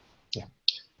succeed.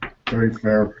 Very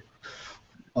fair.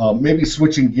 Maybe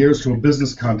switching gears to a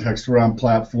business context around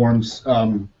platforms.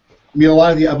 A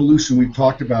lot of the evolution we've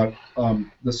talked about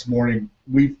this morning,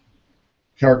 we've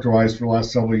characterized for the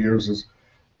last several years as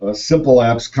simple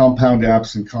apps, compound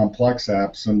apps, and complex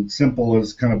apps. And simple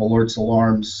is kind of alerts,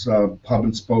 alarms, hub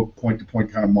and spoke, point-to-point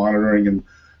kind of monitoring. And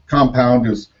compound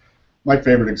is, my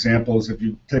favorite example is if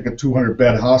you take a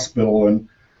 200-bed hospital and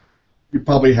you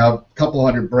probably have a couple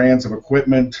hundred brands of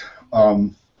equipment,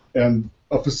 and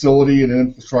a facility and an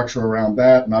infrastructure around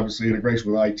that, and obviously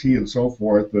integration with IT and so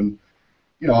forth. And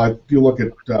if you look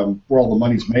at where all the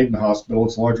money's made in the hospital,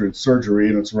 it's largely in surgery,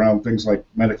 and it's around things like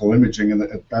medical imaging, and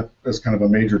that is kind of a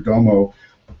major domo.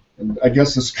 And I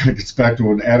guess this kind of gets back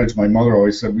to an adage my mother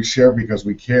always said: we share because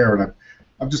we care. And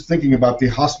I'm just thinking about the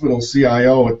hospital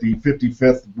CIO at the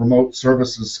 55th remote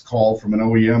services call from an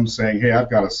OEM saying, hey, I've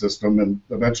got a system, and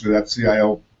eventually that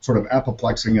CIO sort of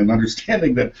apoplexing and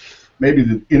understanding that maybe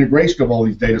the integration of all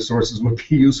these data sources would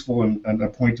be useful and a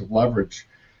point of leverage.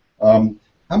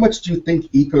 How much do you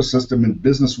think ecosystem and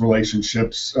business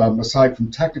relationships, aside from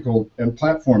technical and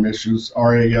platform issues,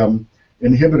 are a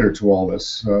inhibitor to all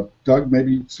this? Doug,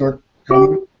 maybe start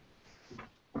commenting?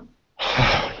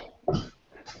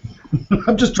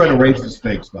 I'm just trying to raise the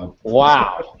stakes, Doug.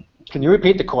 Wow. Can you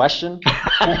repeat the question?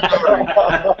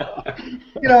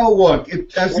 Look,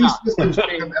 as these systems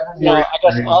become ever more, I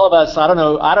guess all of us. I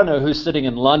don't know who's sitting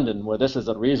in London where this is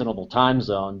a reasonable time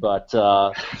zone, but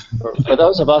for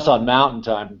those of us on Mountain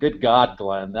Time, good God,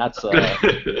 Glenn, that's a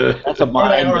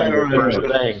mind-bending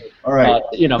thing. All right.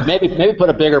 Maybe put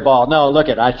a bigger ball. No, look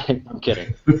it. I'm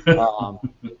kidding.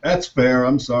 That's fair.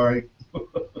 I'm sorry.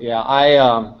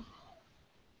 Yeah,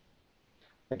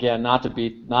 again, not to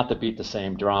beat the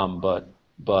same drum, but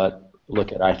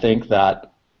look at. I think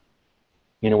that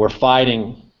we're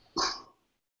fighting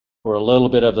for a little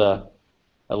bit of the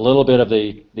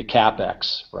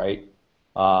capex, right?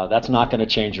 That's not going to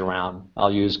change around.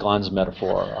 I'll use Glenn's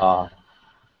metaphor.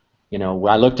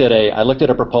 I looked at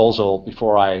a proposal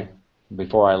before I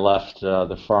left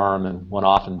the firm and went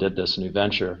off and did this new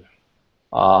venture.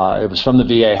 It was from the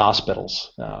VA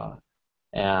hospitals.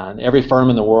 And every firm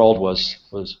in the world was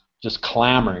just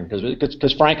clamoring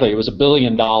because frankly it was $1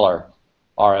 billion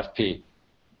RFP.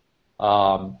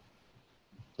 My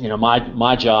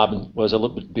job was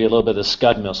be a little bit of the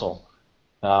Scud missile.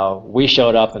 We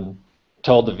showed up and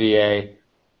told the VA,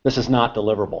 this is not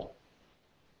deliverable.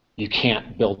 You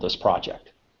can't build this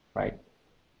project, right?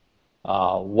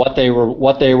 What they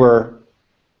were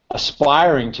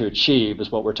aspiring to achieve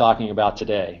is what we're talking about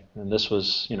today, and this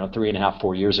was 3.5,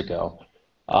 4 years ago.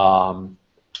 So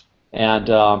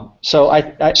I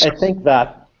think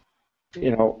that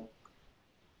you know,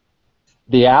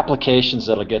 the applications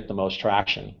that'll get the most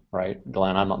traction, right,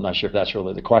 Glenn? I'm not sure if that's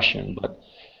really the question, but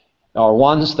are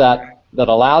ones that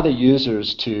allow the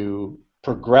users to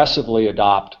progressively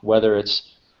adopt, whether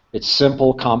it's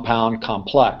simple, compound,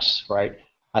 complex, right?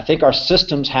 I think our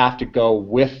systems have to go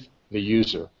with the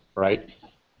user, right?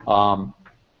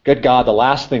 Good God, the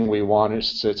last thing we want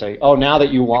is to say, oh, now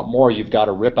that you want more, you've got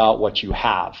to rip out what you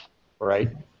have,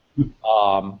 right?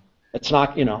 It's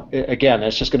not, you know, again,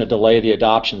 it's just going to delay the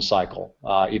adoption cycle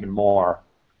even more.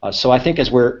 So I think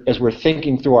as we're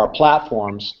thinking through our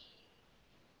platforms,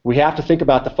 we have to think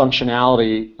about the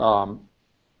functionality.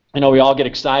 You know, we all get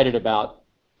excited about,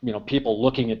 you know, people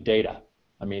looking at data.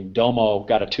 I mean, Domo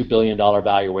got a $2 billion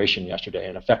valuation yesterday,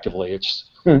 and effectively, it's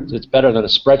better than a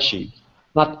spreadsheet.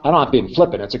 I'm not being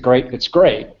flippant. It's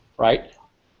great, right?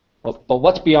 But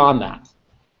what's beyond that,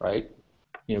 right?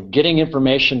 You know, getting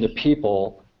information to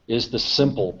people is the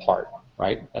simple part,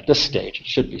 right? At this stage, it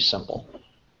should be simple.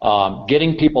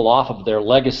 Getting people off of their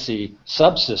legacy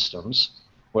subsystems,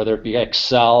 whether it be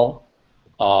Excel,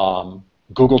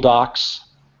 Google Docs,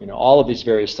 you know, all of these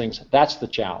various things, that's the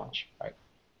challenge, right?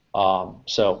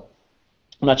 So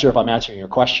I'm not sure if I'm answering your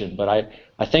question, but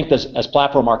I think that as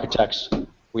platform architects,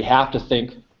 we have to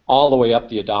think all the way up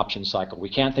the adoption cycle. We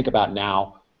can't think about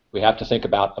now. We have to think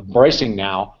about embracing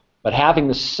now, but having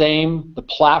the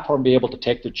platform be able to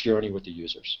take the journey with the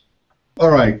users. All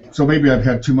right, so maybe I've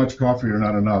had too much coffee or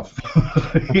not enough.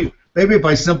 Maybe if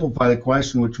I simplify the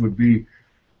question, which would be,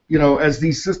 you know, as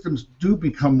these systems do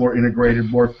become more integrated,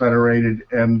 more federated,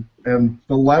 and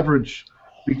the leverage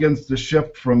begins to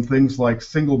shift from things like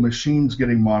single machines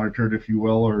getting monitored, if you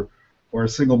will, or a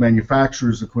single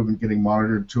manufacturer's equipment getting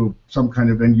monitored to some kind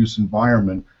of end-use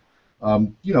environment,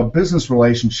 you know, business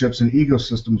relationships and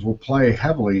ecosystems will play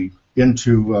heavily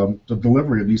into the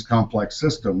delivery of these complex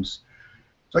systems.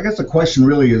 So I guess the question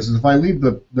really is if I leave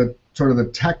the sort of the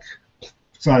tech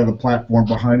side of the platform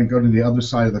behind and go to the other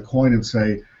side of the coin and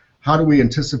say, how do we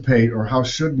anticipate or how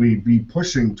should we be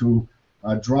pushing to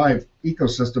drive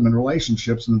ecosystem and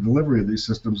relationships in the delivery of these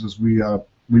systems as we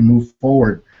move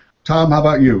forward? Tom, how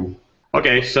about you?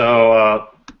 Okay, so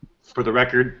for the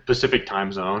record, Pacific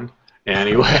time zone.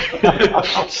 Anyway,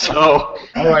 so.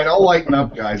 All right, I'll lighten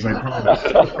up, guys. I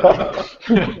promise.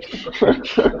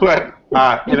 But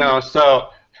you know, so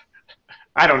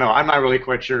I don't know. I'm not really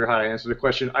quite sure how to answer the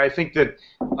question. I think that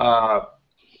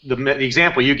the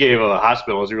example you gave of a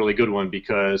hospital is a really good one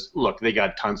because look, they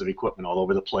got tons of equipment all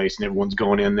over the place, and everyone's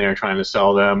going in there trying to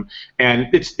sell them, and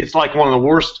it's like one of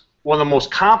the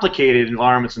most complicated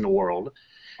environments in the world.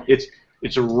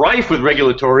 It's rife with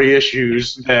regulatory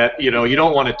issues that you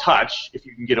don't want to touch if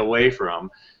you can get away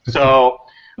from. So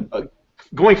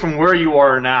going from where you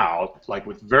are now, like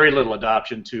with very little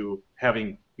adoption, to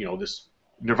having this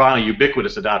nirvana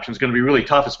ubiquitous adoption is going to be really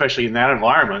tough, especially in that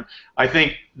environment. I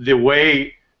think the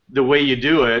way you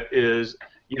do it is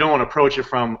you don't want to approach it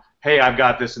from, hey, I've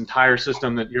got this entire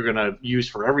system that you're going to use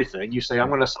for everything. You say, I'm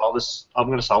going to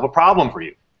solve a problem for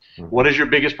you. What is your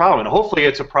biggest problem? And hopefully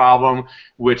it's a problem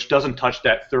which doesn't touch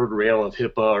that third rail of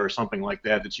HIPAA or something like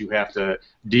that you have to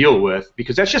deal with,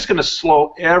 because that's just going to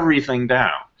slow everything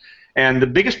down. And the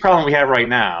biggest problem we have right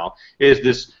now is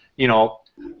this,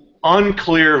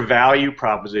 unclear value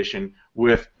proposition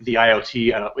with the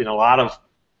IoT in a lot of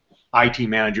IT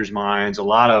managers' minds, a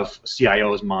lot of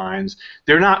CIOs' minds.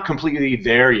 They're not completely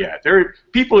there yet.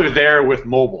 People are there with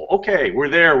mobile. Okay, we're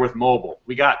there with mobile.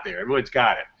 We got there. Everyone's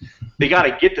got it. They got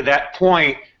to get to that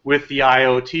point with the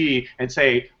IoT and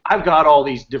say, I've got all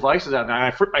these devices out now.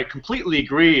 And I completely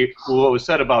agree with what was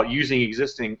said about using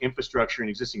existing infrastructure and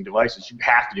existing devices. You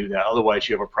have to do that, otherwise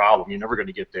you have a problem. You're never going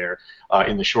to get there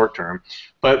in the short term.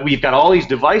 But we've got all these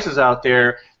devices out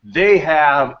there. They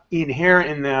have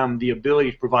inherent in them the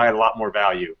ability to provide a lot more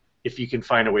value if you can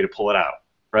find a way to pull it out,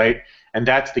 right? And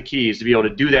that's the key, is to be able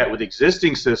to do that with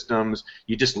existing systems.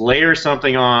 You just layer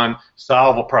something on,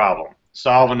 solve a problem,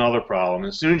 solve another problem.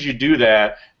 As soon as you do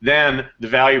that, then the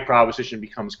value proposition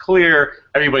becomes clear.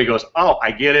 Everybody goes, oh,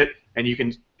 I get it, and you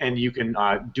can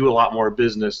do a lot more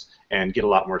business and get a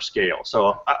lot more scale.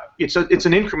 So it's an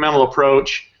incremental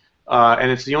approach,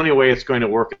 and it's the only way it's going to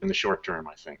work in the short term,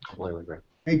 I think. Completely agree.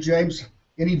 Hey, James,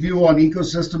 any view on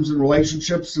ecosystems and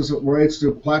relationships as it relates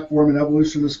to platform and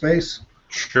evolution of space?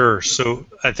 Sure. So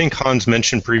I think Hans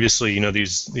mentioned previously,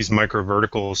 these micro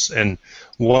verticals, and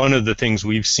one of the things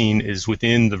we've seen is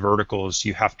within the verticals,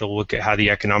 you have to look at how the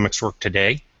economics work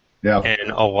today, and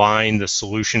align the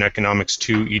solution economics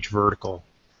to each vertical.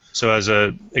 So as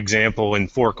an example, in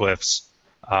forklifts,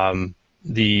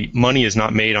 the money is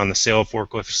not made on the sale of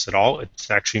forklifts at all. It's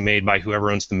actually made by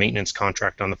whoever owns the maintenance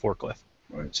contract on the forklift.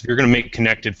 Right. So if you're going to make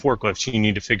connected forklifts, you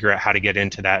need to figure out how to get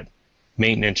into that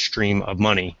maintenance stream of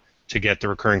money to get the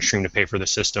recurring stream to pay for the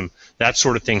system. That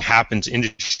sort of thing happens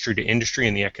industry to industry,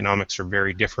 and the economics are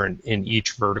very different in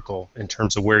each vertical in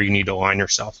terms of where you need to align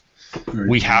yourself.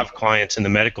 We have clients in the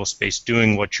medical space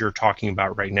doing what you're talking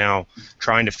about right now,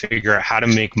 trying to figure out how to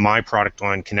make my product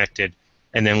line connected,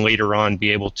 and then later on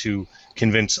be able to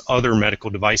convince other medical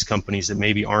device companies that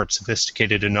maybe aren't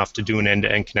sophisticated enough to do an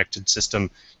end-to-end connected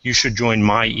system, you should join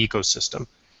my ecosystem.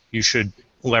 You should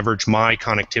leverage my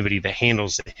connectivity that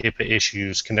handles the HIPAA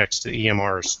issues, connects to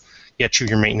EMRs, gets you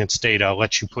your maintenance data,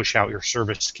 lets you push out your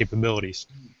service capabilities.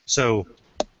 So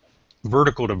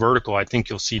vertical to vertical, I think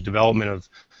you'll see development of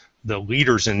the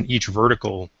leaders in each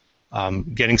vertical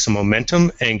getting some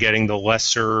momentum and getting the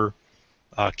lesser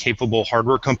capable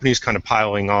hardware companies kind of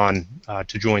piling on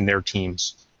to join their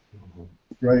teams.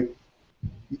 Right.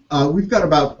 We've got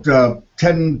about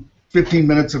 10, 15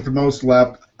 minutes at the most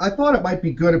left. I thought it might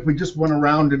be good if we just went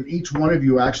around and each one of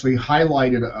you actually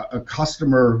highlighted a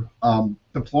customer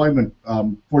deployment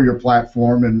for your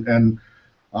platform, and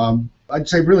I'd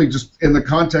say really just in the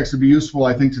context, it'd be useful,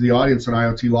 I think, to the audience on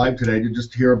IoTLive today to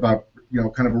just hear about,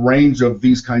 kind of a range of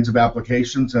these kinds of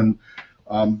applications and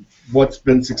what's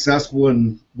been successful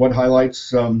and what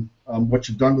highlights what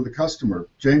you've done with the customer.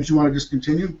 James, you want to just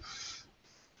continue?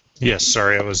 Yes,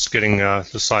 sorry, I was getting the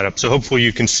slide up. So hopefully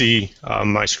you can see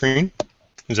my screen.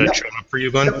 Is that showing up for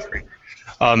you, Glenn?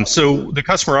 Yep. So the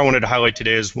customer I wanted to highlight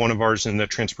today is one of ours in the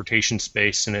transportation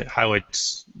space, and it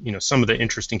highlights some of the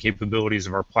interesting capabilities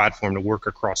of our platform to work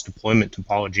across deployment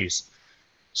topologies.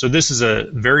 So this is a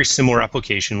very similar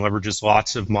application, leverages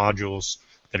lots of modules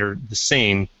that are the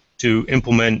same to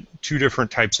implement two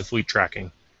different types of fleet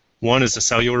tracking. One is a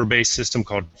cellular-based system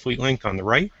called FleetLink on the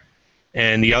right,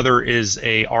 and the other is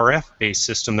a RF-based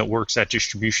system that works at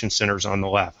distribution centers on the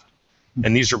left.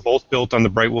 And these are both built on the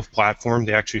Brightwolf platform.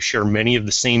 They actually share many of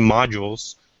the same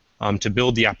modules to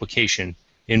build the application.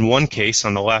 In one case,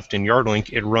 on the left in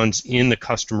YardLink, it runs in the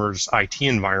customer's IT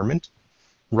environment,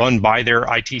 run by their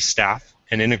IT staff,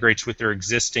 and integrates with their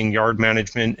existing yard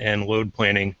management and load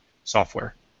planning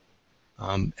software.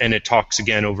 And it talks,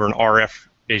 again, over an RF,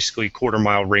 basically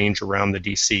quarter-mile range around the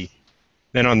DC.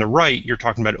 Then on the right, you're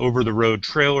talking about over-the-road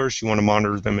trailers. You want to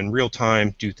monitor them in real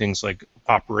time, do things like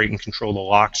operate and control the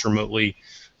locks remotely,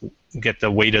 get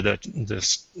the weight of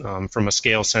from a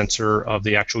scale sensor of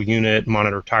the actual unit,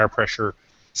 monitor tire pressure,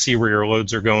 see where your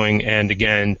loads are going, and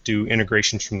again, do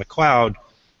integrations from the cloud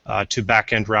to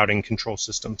back-end routing control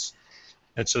systems.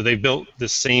 And so they built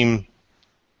this same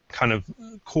kind of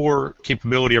core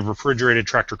capability of refrigerated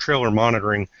tractor-trailer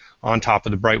monitoring on top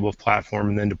of the Brightwolf platform,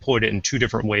 and then deployed it in two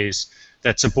different ways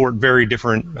that support very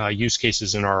different use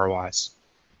cases and ROIs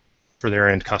for their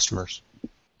end customers.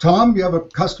 Tom, you have a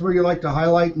customer you'd like to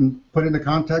highlight and put into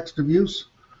context of use?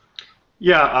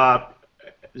 Yeah,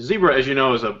 Zebra, as you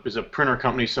know, is a printer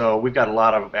company, so we've got a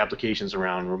lot of applications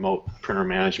around remote printer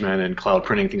management and cloud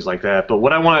printing, things like that. But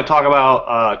what I want to talk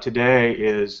about today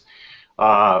is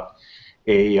a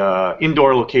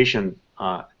indoor location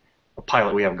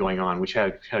pilot we have going on, which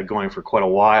had going for quite a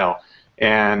while,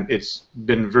 and it's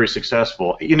been very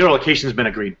successful. Indoor location has been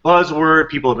a great buzzword.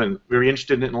 People have been very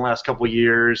interested in it in the last couple of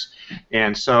years,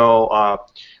 and so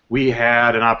we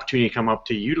had an opportunity come up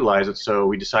to utilize it, so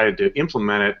we decided to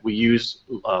implement it. We use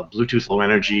Bluetooth Low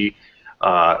Energy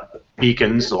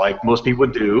beacons, like most people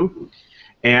do,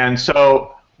 and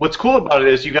so what's cool about it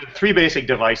is you've got three basic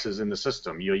devices in the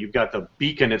system. You've got the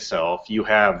beacon itself, you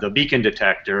have the beacon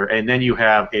detector, and then you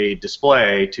have a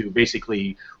display to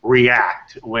basically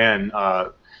react when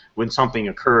something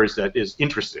occurs that is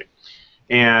interesting.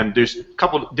 And there's a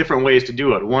couple different ways to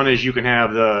do it. One is you can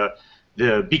have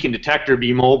the beacon detector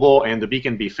be mobile and the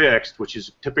beacon be fixed, which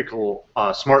is typical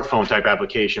smartphone type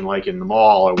application like in the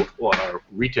mall or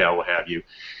retail, what have you.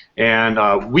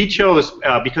 And we chose,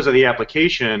 because of the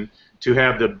application, to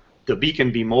have the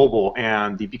beacon be mobile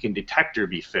and the beacon detector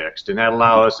be fixed, and that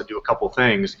allowed us to do a couple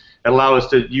things. It allowed us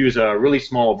to use a really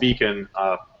small beacon,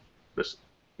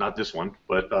 not this one,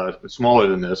 but smaller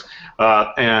than this,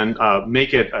 and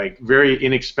make it a very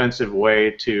inexpensive way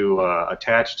to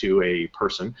attach to a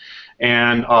person.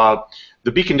 And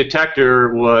the beacon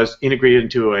detector was integrated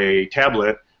into a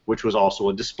tablet, which was also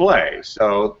a display.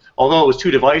 So although it was two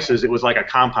devices, it was like a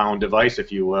compound device,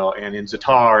 if you will, and in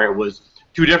Zatar it was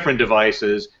two different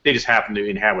devices. They just happen to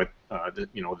inhabit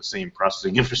the same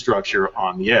processing infrastructure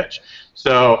on the edge.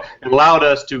 So it allowed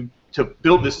us to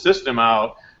build this system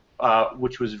out,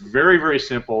 which was very, very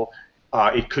simple.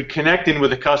 it could connect in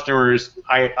with the customer's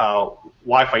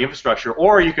Wi-Fi infrastructure,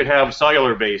 or you could have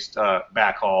cellular-based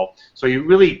backhaul. So you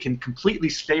really can completely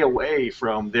stay away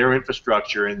from their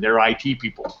infrastructure and their IT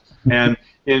people, and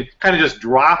kind of just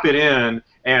drop it in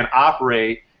and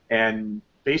operate, and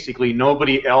basically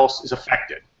nobody else is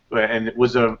affected. And it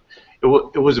was a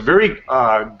very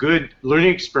good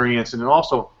learning experience, and it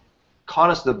also taught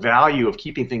us the value of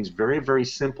keeping things very, very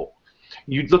simple.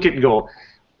 You'd look at it and go,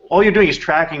 all you're doing is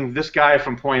tracking this guy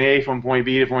from point A, from point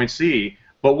B to point C,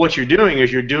 but what you're doing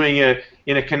is you're doing it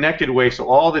in a connected way, so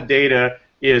all the data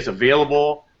is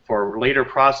available for later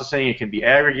processing. It can be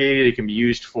aggregated, it can be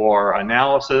used for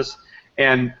analysis,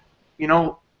 and you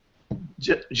know,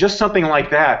 just something like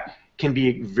that can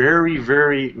be very,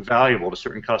 very valuable to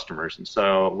certain customers, and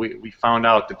so we found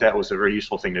out that that was a very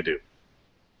useful thing to do.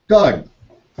 Doug.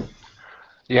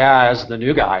 Yeah, as the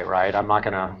new guy, right, I'm not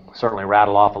going to certainly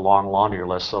rattle off a long laundry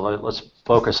list, so let's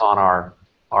focus on our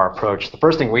approach. The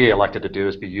first thing we elected to do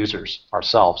is be users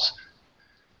ourselves.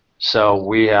 So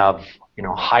we have, you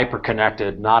know,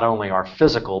 hyper-connected not only our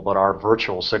physical but our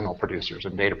virtual signal producers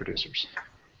and data producers.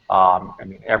 I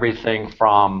mean, everything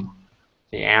from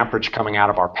the amperage coming out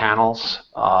of our panels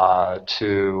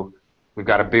to we've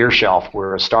got a beer shelf.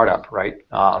 We're a startup, right?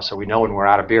 So we know when we're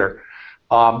out of beer.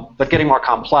 But getting more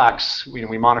complex,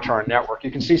 we monitor our network.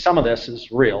 You can see some of this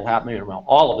is real happening. Well,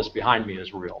 all of this behind me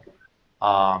is real.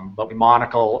 But we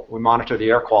monitor the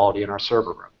air quality in our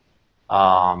server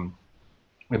room.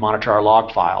 We monitor our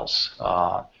log files.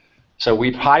 So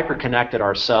we've hyper-connected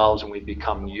ourselves, and we've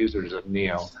become users of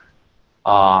Neo.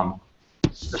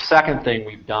 The second thing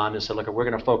we've done is to look at, we're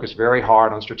going to focus very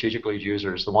hard on strategic lead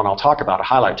users. The one I'll talk about, a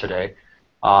highlight today,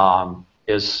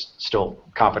 is still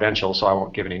confidential, so I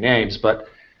won't give any names, but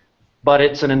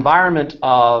it's an environment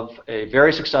of a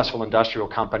very successful industrial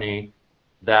company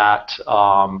that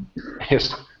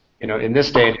is, you know, in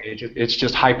this day and age, it's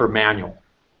just hyper manual,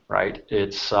 right?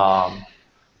 It's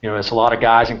you know, it's a lot of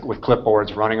guys with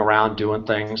clipboards running around doing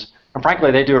things, and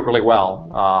frankly, they do it really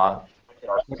well.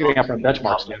 Looking at from a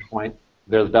benchmark standpoint,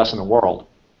 they're the best in the world.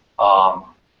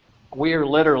 We are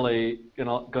literally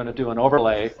going to do an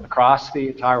overlay across the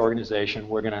entire organization.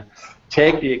 We're going to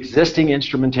take the existing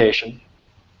instrumentation,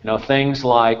 you know, things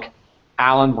like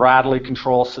Allen Bradley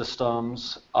control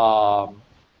systems,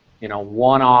 you know,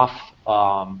 one-off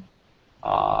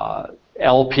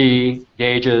LP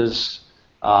gauges,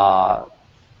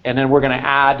 and then we're going to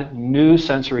add new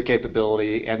sensory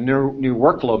capability and new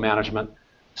workflow management.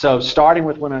 So starting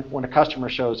with when a customer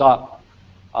shows up,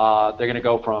 they're going to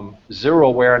go from zero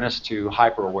awareness to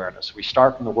hyper awareness. We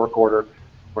start from the work order.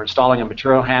 We're installing a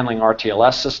material handling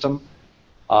RTLS system.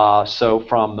 So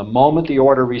from the moment the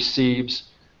order receives,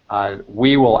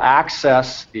 we will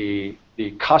access the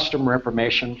customer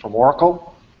information from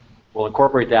Oracle. We'll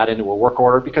incorporate that into a work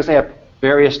order because they have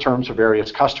various terms for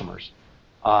various customers.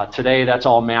 Today, that's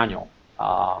all manual.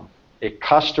 A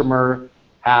customer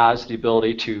has the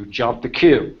ability to jump the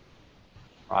queue,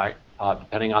 right?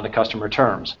 Depending on the customer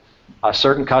terms.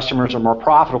 Certain customers are more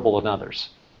profitable than others,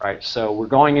 right? So we're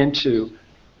going into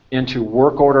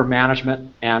work order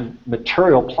management and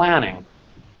material planning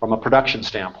from a production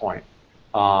standpoint.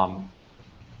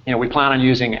 You know, we plan on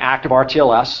using active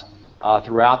RTLS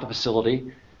throughout the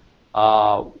facility.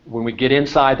 When we get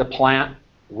inside the plant,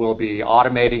 we'll be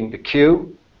automating the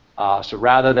queue. So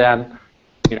rather than,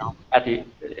 you know, at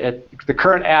the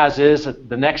current as is,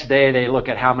 the next day they look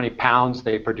at how many pounds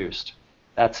they produced.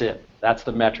 That's it. That's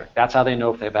the metric. That's how they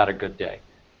know if they've had a good day,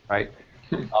 right?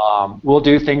 We'll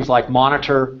do things like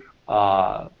monitor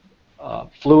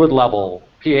fluid level,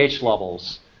 pH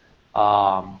levels.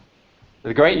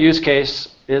 The great use case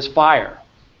is fire.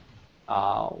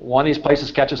 One of these places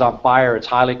catches on fire. It's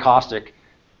highly caustic.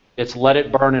 It's let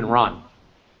it burn and run.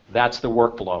 That's the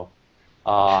workflow.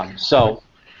 So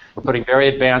we're putting very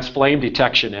advanced flame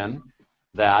detection in,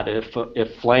 that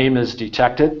if flame is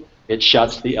detected, it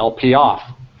shuts the LP off.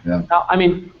 Yeah. Now, I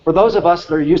mean, for those of us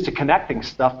that are used to connecting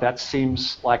stuff, that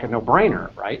seems like a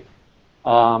no-brainer, right?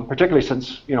 Particularly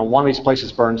since, you know, one of these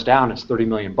places burns down, it's $30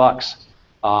 million bucks.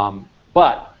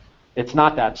 But it's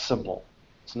not that simple.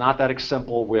 It's not that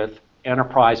simple with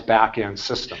enterprise back-end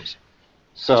systems.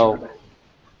 So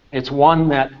it's one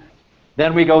that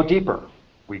then we go deeper.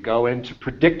 We go into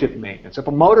predictive maintenance. If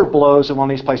a motor blows in one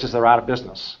of these places, they're out of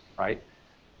business, right?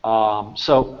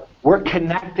 So we're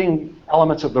connecting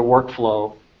elements of the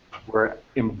workflow. We're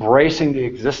embracing the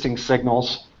existing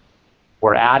signals.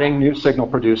 We're adding new signal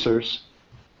producers,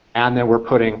 and then we're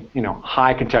putting, you know,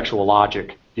 high contextual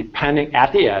logic depending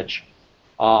at the edge.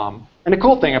 And the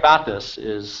cool thing about this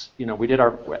is, you know, we're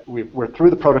through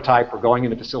the prototype. We're going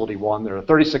into facility 1. There are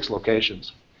 36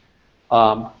 locations.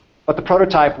 But the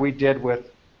prototype we did with,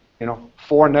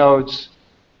 4 nodes,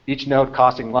 each node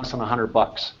costing less than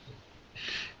 $100.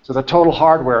 So the total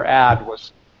hardware add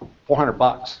was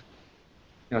 $400.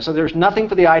 So there's nothing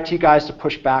for the IT guys to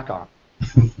push back on,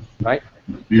 right?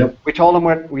 Yep. We told them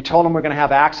we're going to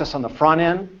have access on the front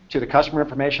end to the customer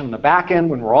information. On the back end,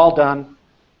 when we're all done,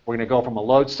 we're going to go from a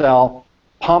load cell,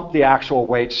 pump the actual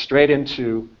weight straight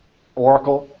into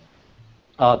Oracle.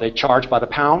 They charge by the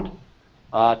pound.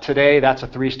 Today, that's a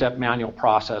 3-step manual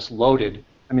process loaded.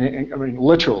 I mean,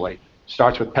 literally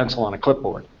starts with pencil on a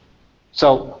clipboard.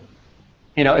 So,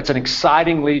 it's an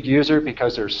exciting lead user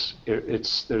because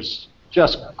there's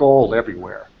just gold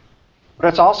everywhere. But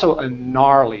it's also a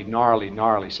gnarly, gnarly,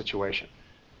 gnarly situation.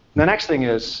 And the next thing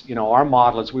is, our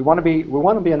model is we want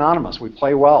to be anonymous. We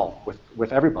play well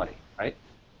with everybody, right?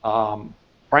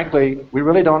 Frankly, we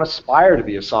really don't aspire to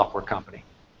be a software company.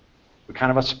 We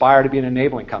kind of aspire to be an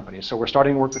enabling company. So we're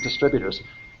starting to work with distributors.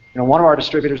 One of our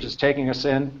distributors is taking us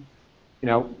in.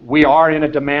 We are in a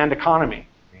demand economy.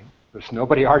 There's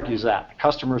nobody argues that. The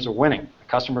customers are winning. The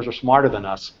customers are smarter than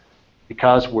us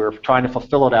because we're trying to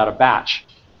fulfill it out of batch.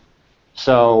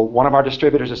 So one of our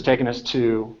distributors is taking us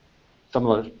to some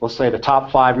of the, let's say, the top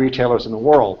 5 retailers in the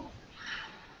world.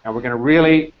 And we're going to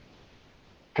really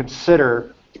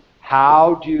consider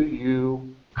how do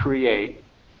you create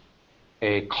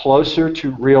a closer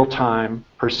to real-time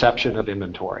perception of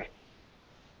inventory.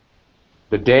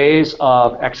 The days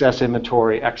of excess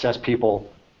inventory, excess people,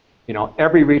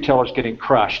 every retailer is getting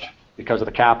crushed because of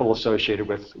the capital associated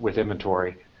with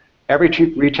inventory. Every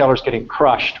retailer is getting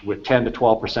crushed with 10 to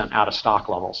 12% out of stock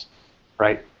levels,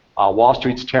 right? Wall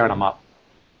Street's tearing them up.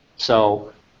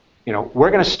 So,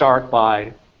 we're going to start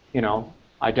by,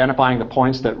 identifying the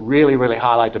points that really, really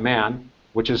highlight demand,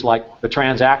 which is like the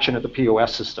transaction at the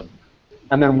POS system,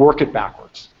 and then work it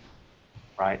backwards,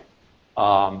 right?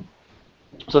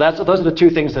 So those are the 2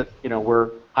 things that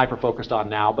we're hyper-focused on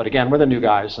now. But again, we're the new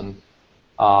guys and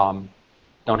don't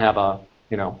have a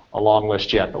long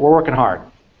list yet. But we're working hard.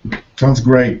 Sounds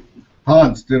great.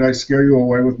 Hans, did I scare you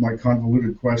away with my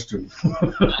convoluted question?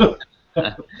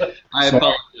 I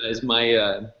apologize.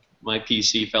 My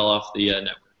PC fell off the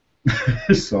network.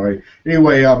 Sorry.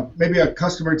 Anyway, maybe a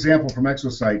customer example from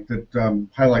Exosite that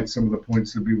highlights some of the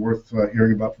points that would be worth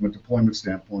hearing about from a deployment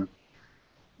standpoint.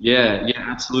 Yeah,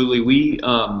 absolutely. We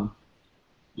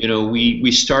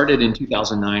started in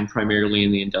 2009 primarily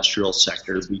in the industrial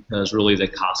sector because really the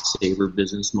cost saver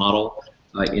business model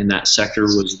in that sector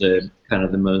was the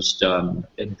most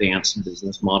advanced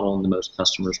business model, and the most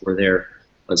customers were there.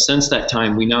 But since that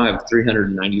time, we now have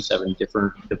 397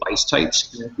 different device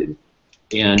types connected,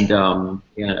 and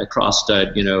across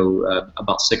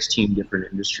about 16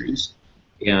 different industries.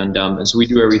 And so we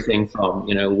do everything from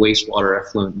wastewater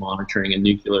effluent monitoring and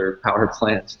nuclear power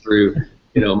plants through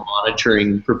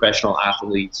monitoring professional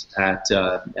athletes at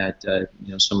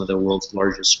some of the world's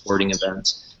largest sporting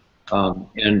events.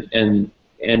 And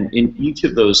in each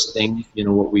of those things,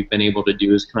 what we've been able to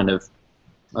do is kind of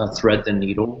thread the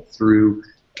needle through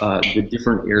the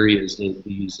different areas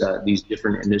that these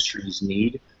different industries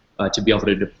need to be able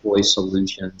to deploy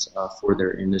solutions for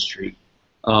their industry.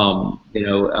 And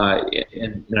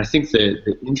I think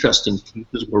the interesting piece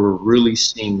is where we're really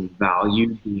seeing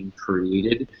value being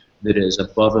created that is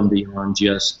above and beyond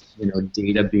just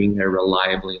data being there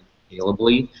reliably and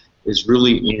scalably, is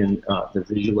really in the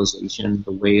visualization,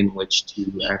 the way in which to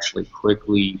actually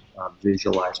quickly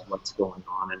visualize what's going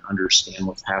on and understand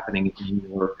what's happening in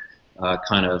your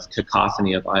kind of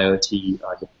cacophony of IoT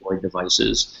deployed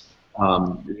devices.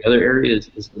 The other area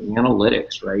is the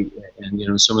analytics, right?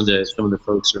 And some of the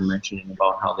folks are mentioning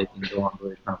about how they can go on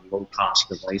really kind of low cost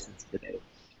devices today,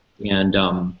 and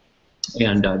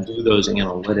do those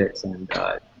analytics and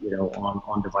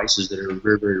on devices that are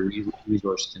very, very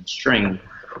resource constrained.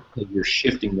 You're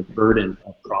shifting the burden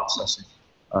of processing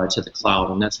to the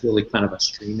cloud, and that's really kind of a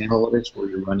stream analytics where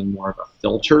you're running more of a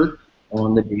filter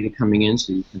on the data coming in,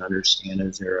 so you can understand,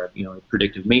 is there a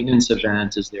predictive maintenance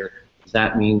event? Does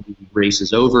that mean the race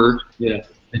is over? The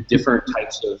different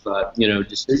types of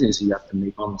decisions you have to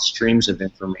make on the streams of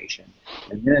information.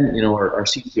 And then our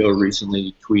CTO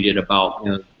recently tweeted about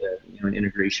an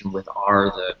integration with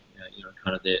R, the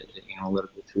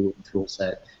analytical tool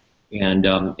set, and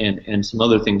some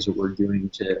other things that we're doing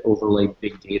to overlay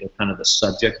big data, kind of the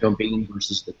subject domain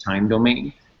versus the time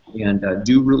domain, and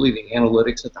do really the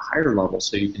analytics at the higher level.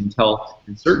 So you can tell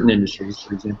in certain industries,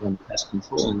 for example, in the pest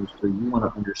control industry, you want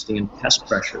to understand pest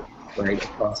pressure, right,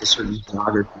 across a certain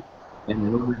geography. And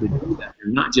in order to do that,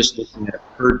 you're not just looking at a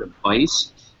per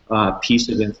device piece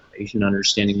of information,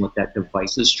 understanding what that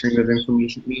device's stream of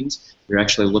information means. You're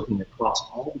actually looking across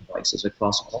all devices,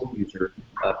 across all user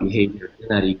behavior in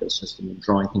that ecosystem and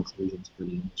drawing conclusions for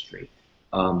the industry.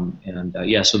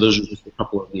 Yeah, so those are just a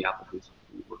couple of the applications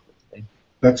that we work with today.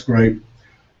 That's great.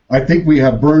 I think we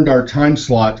have burned our time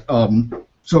slot.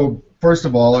 So first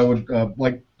of all, I would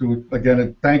like to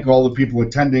again thank all the people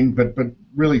attending, but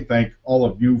really thank all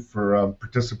of you for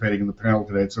participating in the panel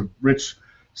today. It's a rich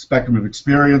spectrum of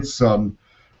experience.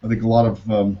 I think a lot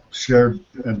of shared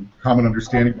and common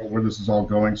understanding about where this is all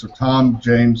going. So Tom,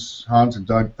 James, Hans, and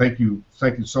Doug, thank you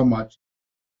so much.